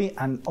psychotherapy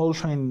and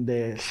also in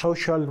the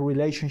social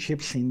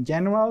relationships in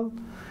general.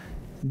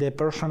 The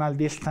personal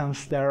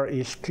distance there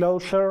is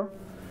closer.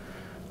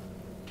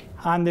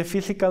 And the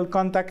physical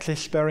contact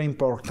is very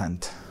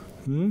important.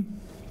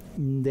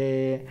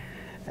 The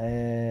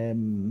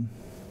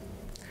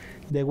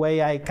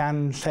way I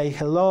can say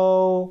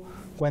hello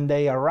when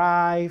they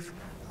arrive,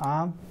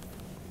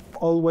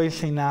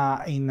 always in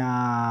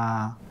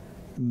a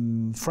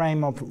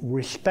frame of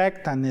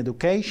respect and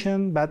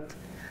education, but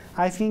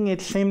I think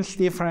it seems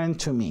different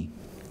to me.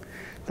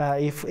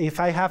 If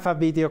I have a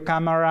video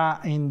camera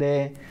in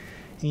the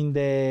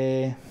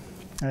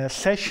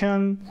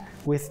session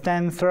with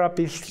 10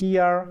 therapists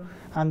here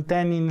and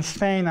 10 in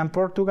Spain and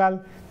Portugal,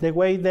 the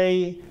way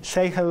they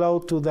say hello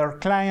to their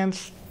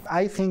clients,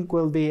 I think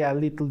will be a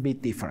little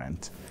bit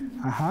different.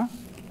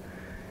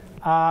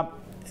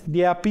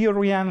 The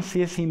appearance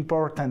is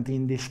important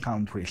in these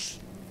countries,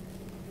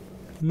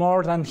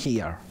 more than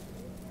here.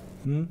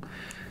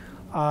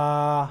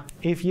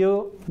 If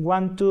you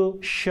want to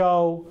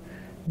show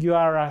you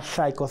are a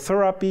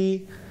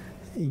psychotherapy,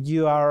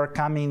 you are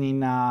coming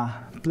in a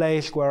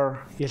place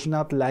where it's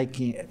not like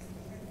you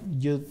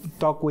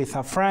talk with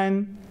a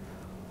friend,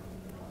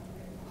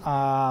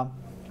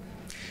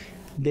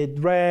 the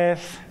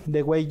dress,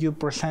 the way you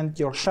present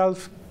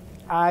yourself,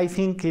 I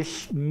think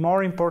is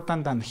more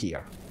important than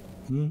here.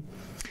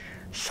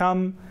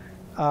 Some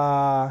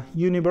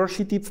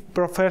university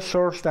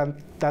professors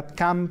that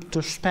come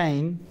to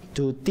Spain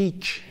to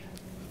teach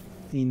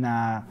in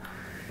a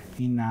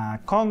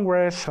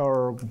congress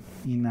or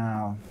in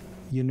a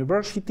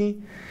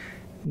university,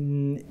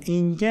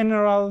 in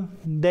general,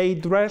 they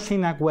dress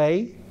in a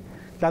way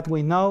that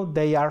we know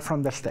they are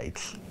from the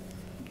States,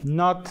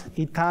 not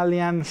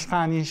Italian,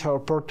 Spanish, or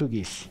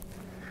Portuguese.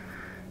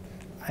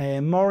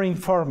 More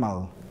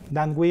informal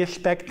than we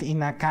expect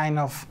in a kind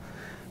of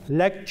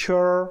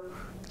lecture.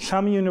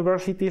 Some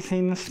universities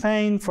in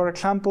Spain, for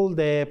example,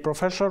 the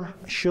professor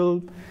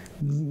should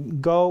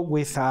go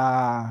with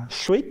a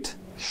suit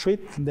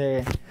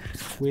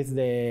with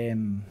the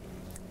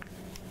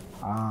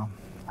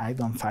I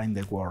don't find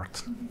the word,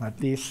 but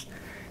this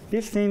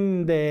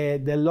thing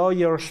the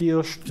lawyers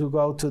use to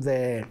go to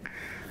the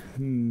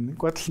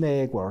what's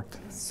the word?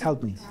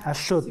 Help me. A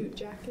suit. Suit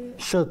jacket.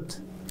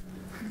 Suit.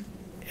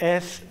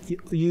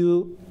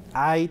 S-U-I-T.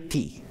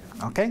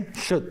 Okay?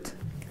 Suit.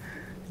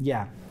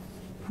 Yeah.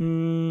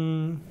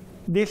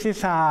 This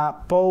is a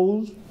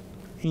pole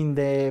in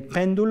the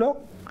pendulo,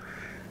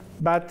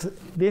 but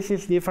this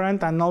is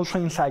different, and also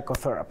in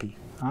psychotherapy.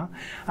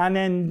 And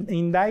then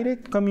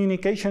indirect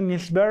communication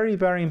is very,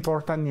 very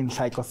important in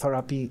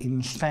psychotherapy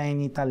in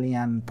Spain, Italy,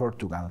 and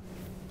Portugal.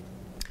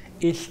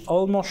 It's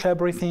almost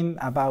everything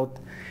about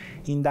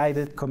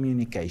indirect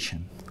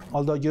communication.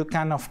 Although you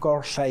can, of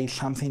course, say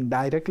something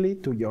directly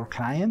to your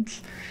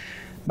clients,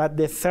 but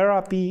the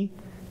therapy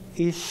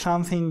is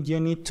something you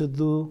need to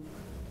do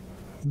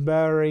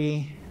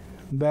very,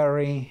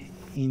 very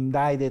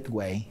indirect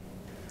way.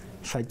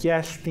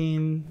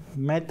 Suggesting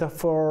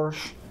metaphors,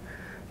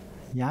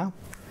 yeah,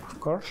 of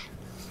course.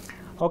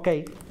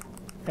 Okay,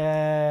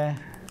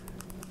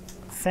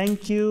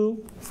 thank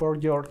you for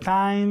your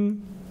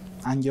time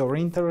and your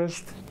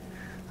interest,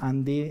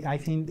 and I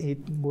think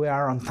we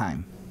are on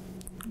time.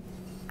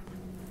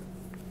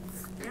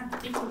 Yeah,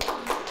 thank you.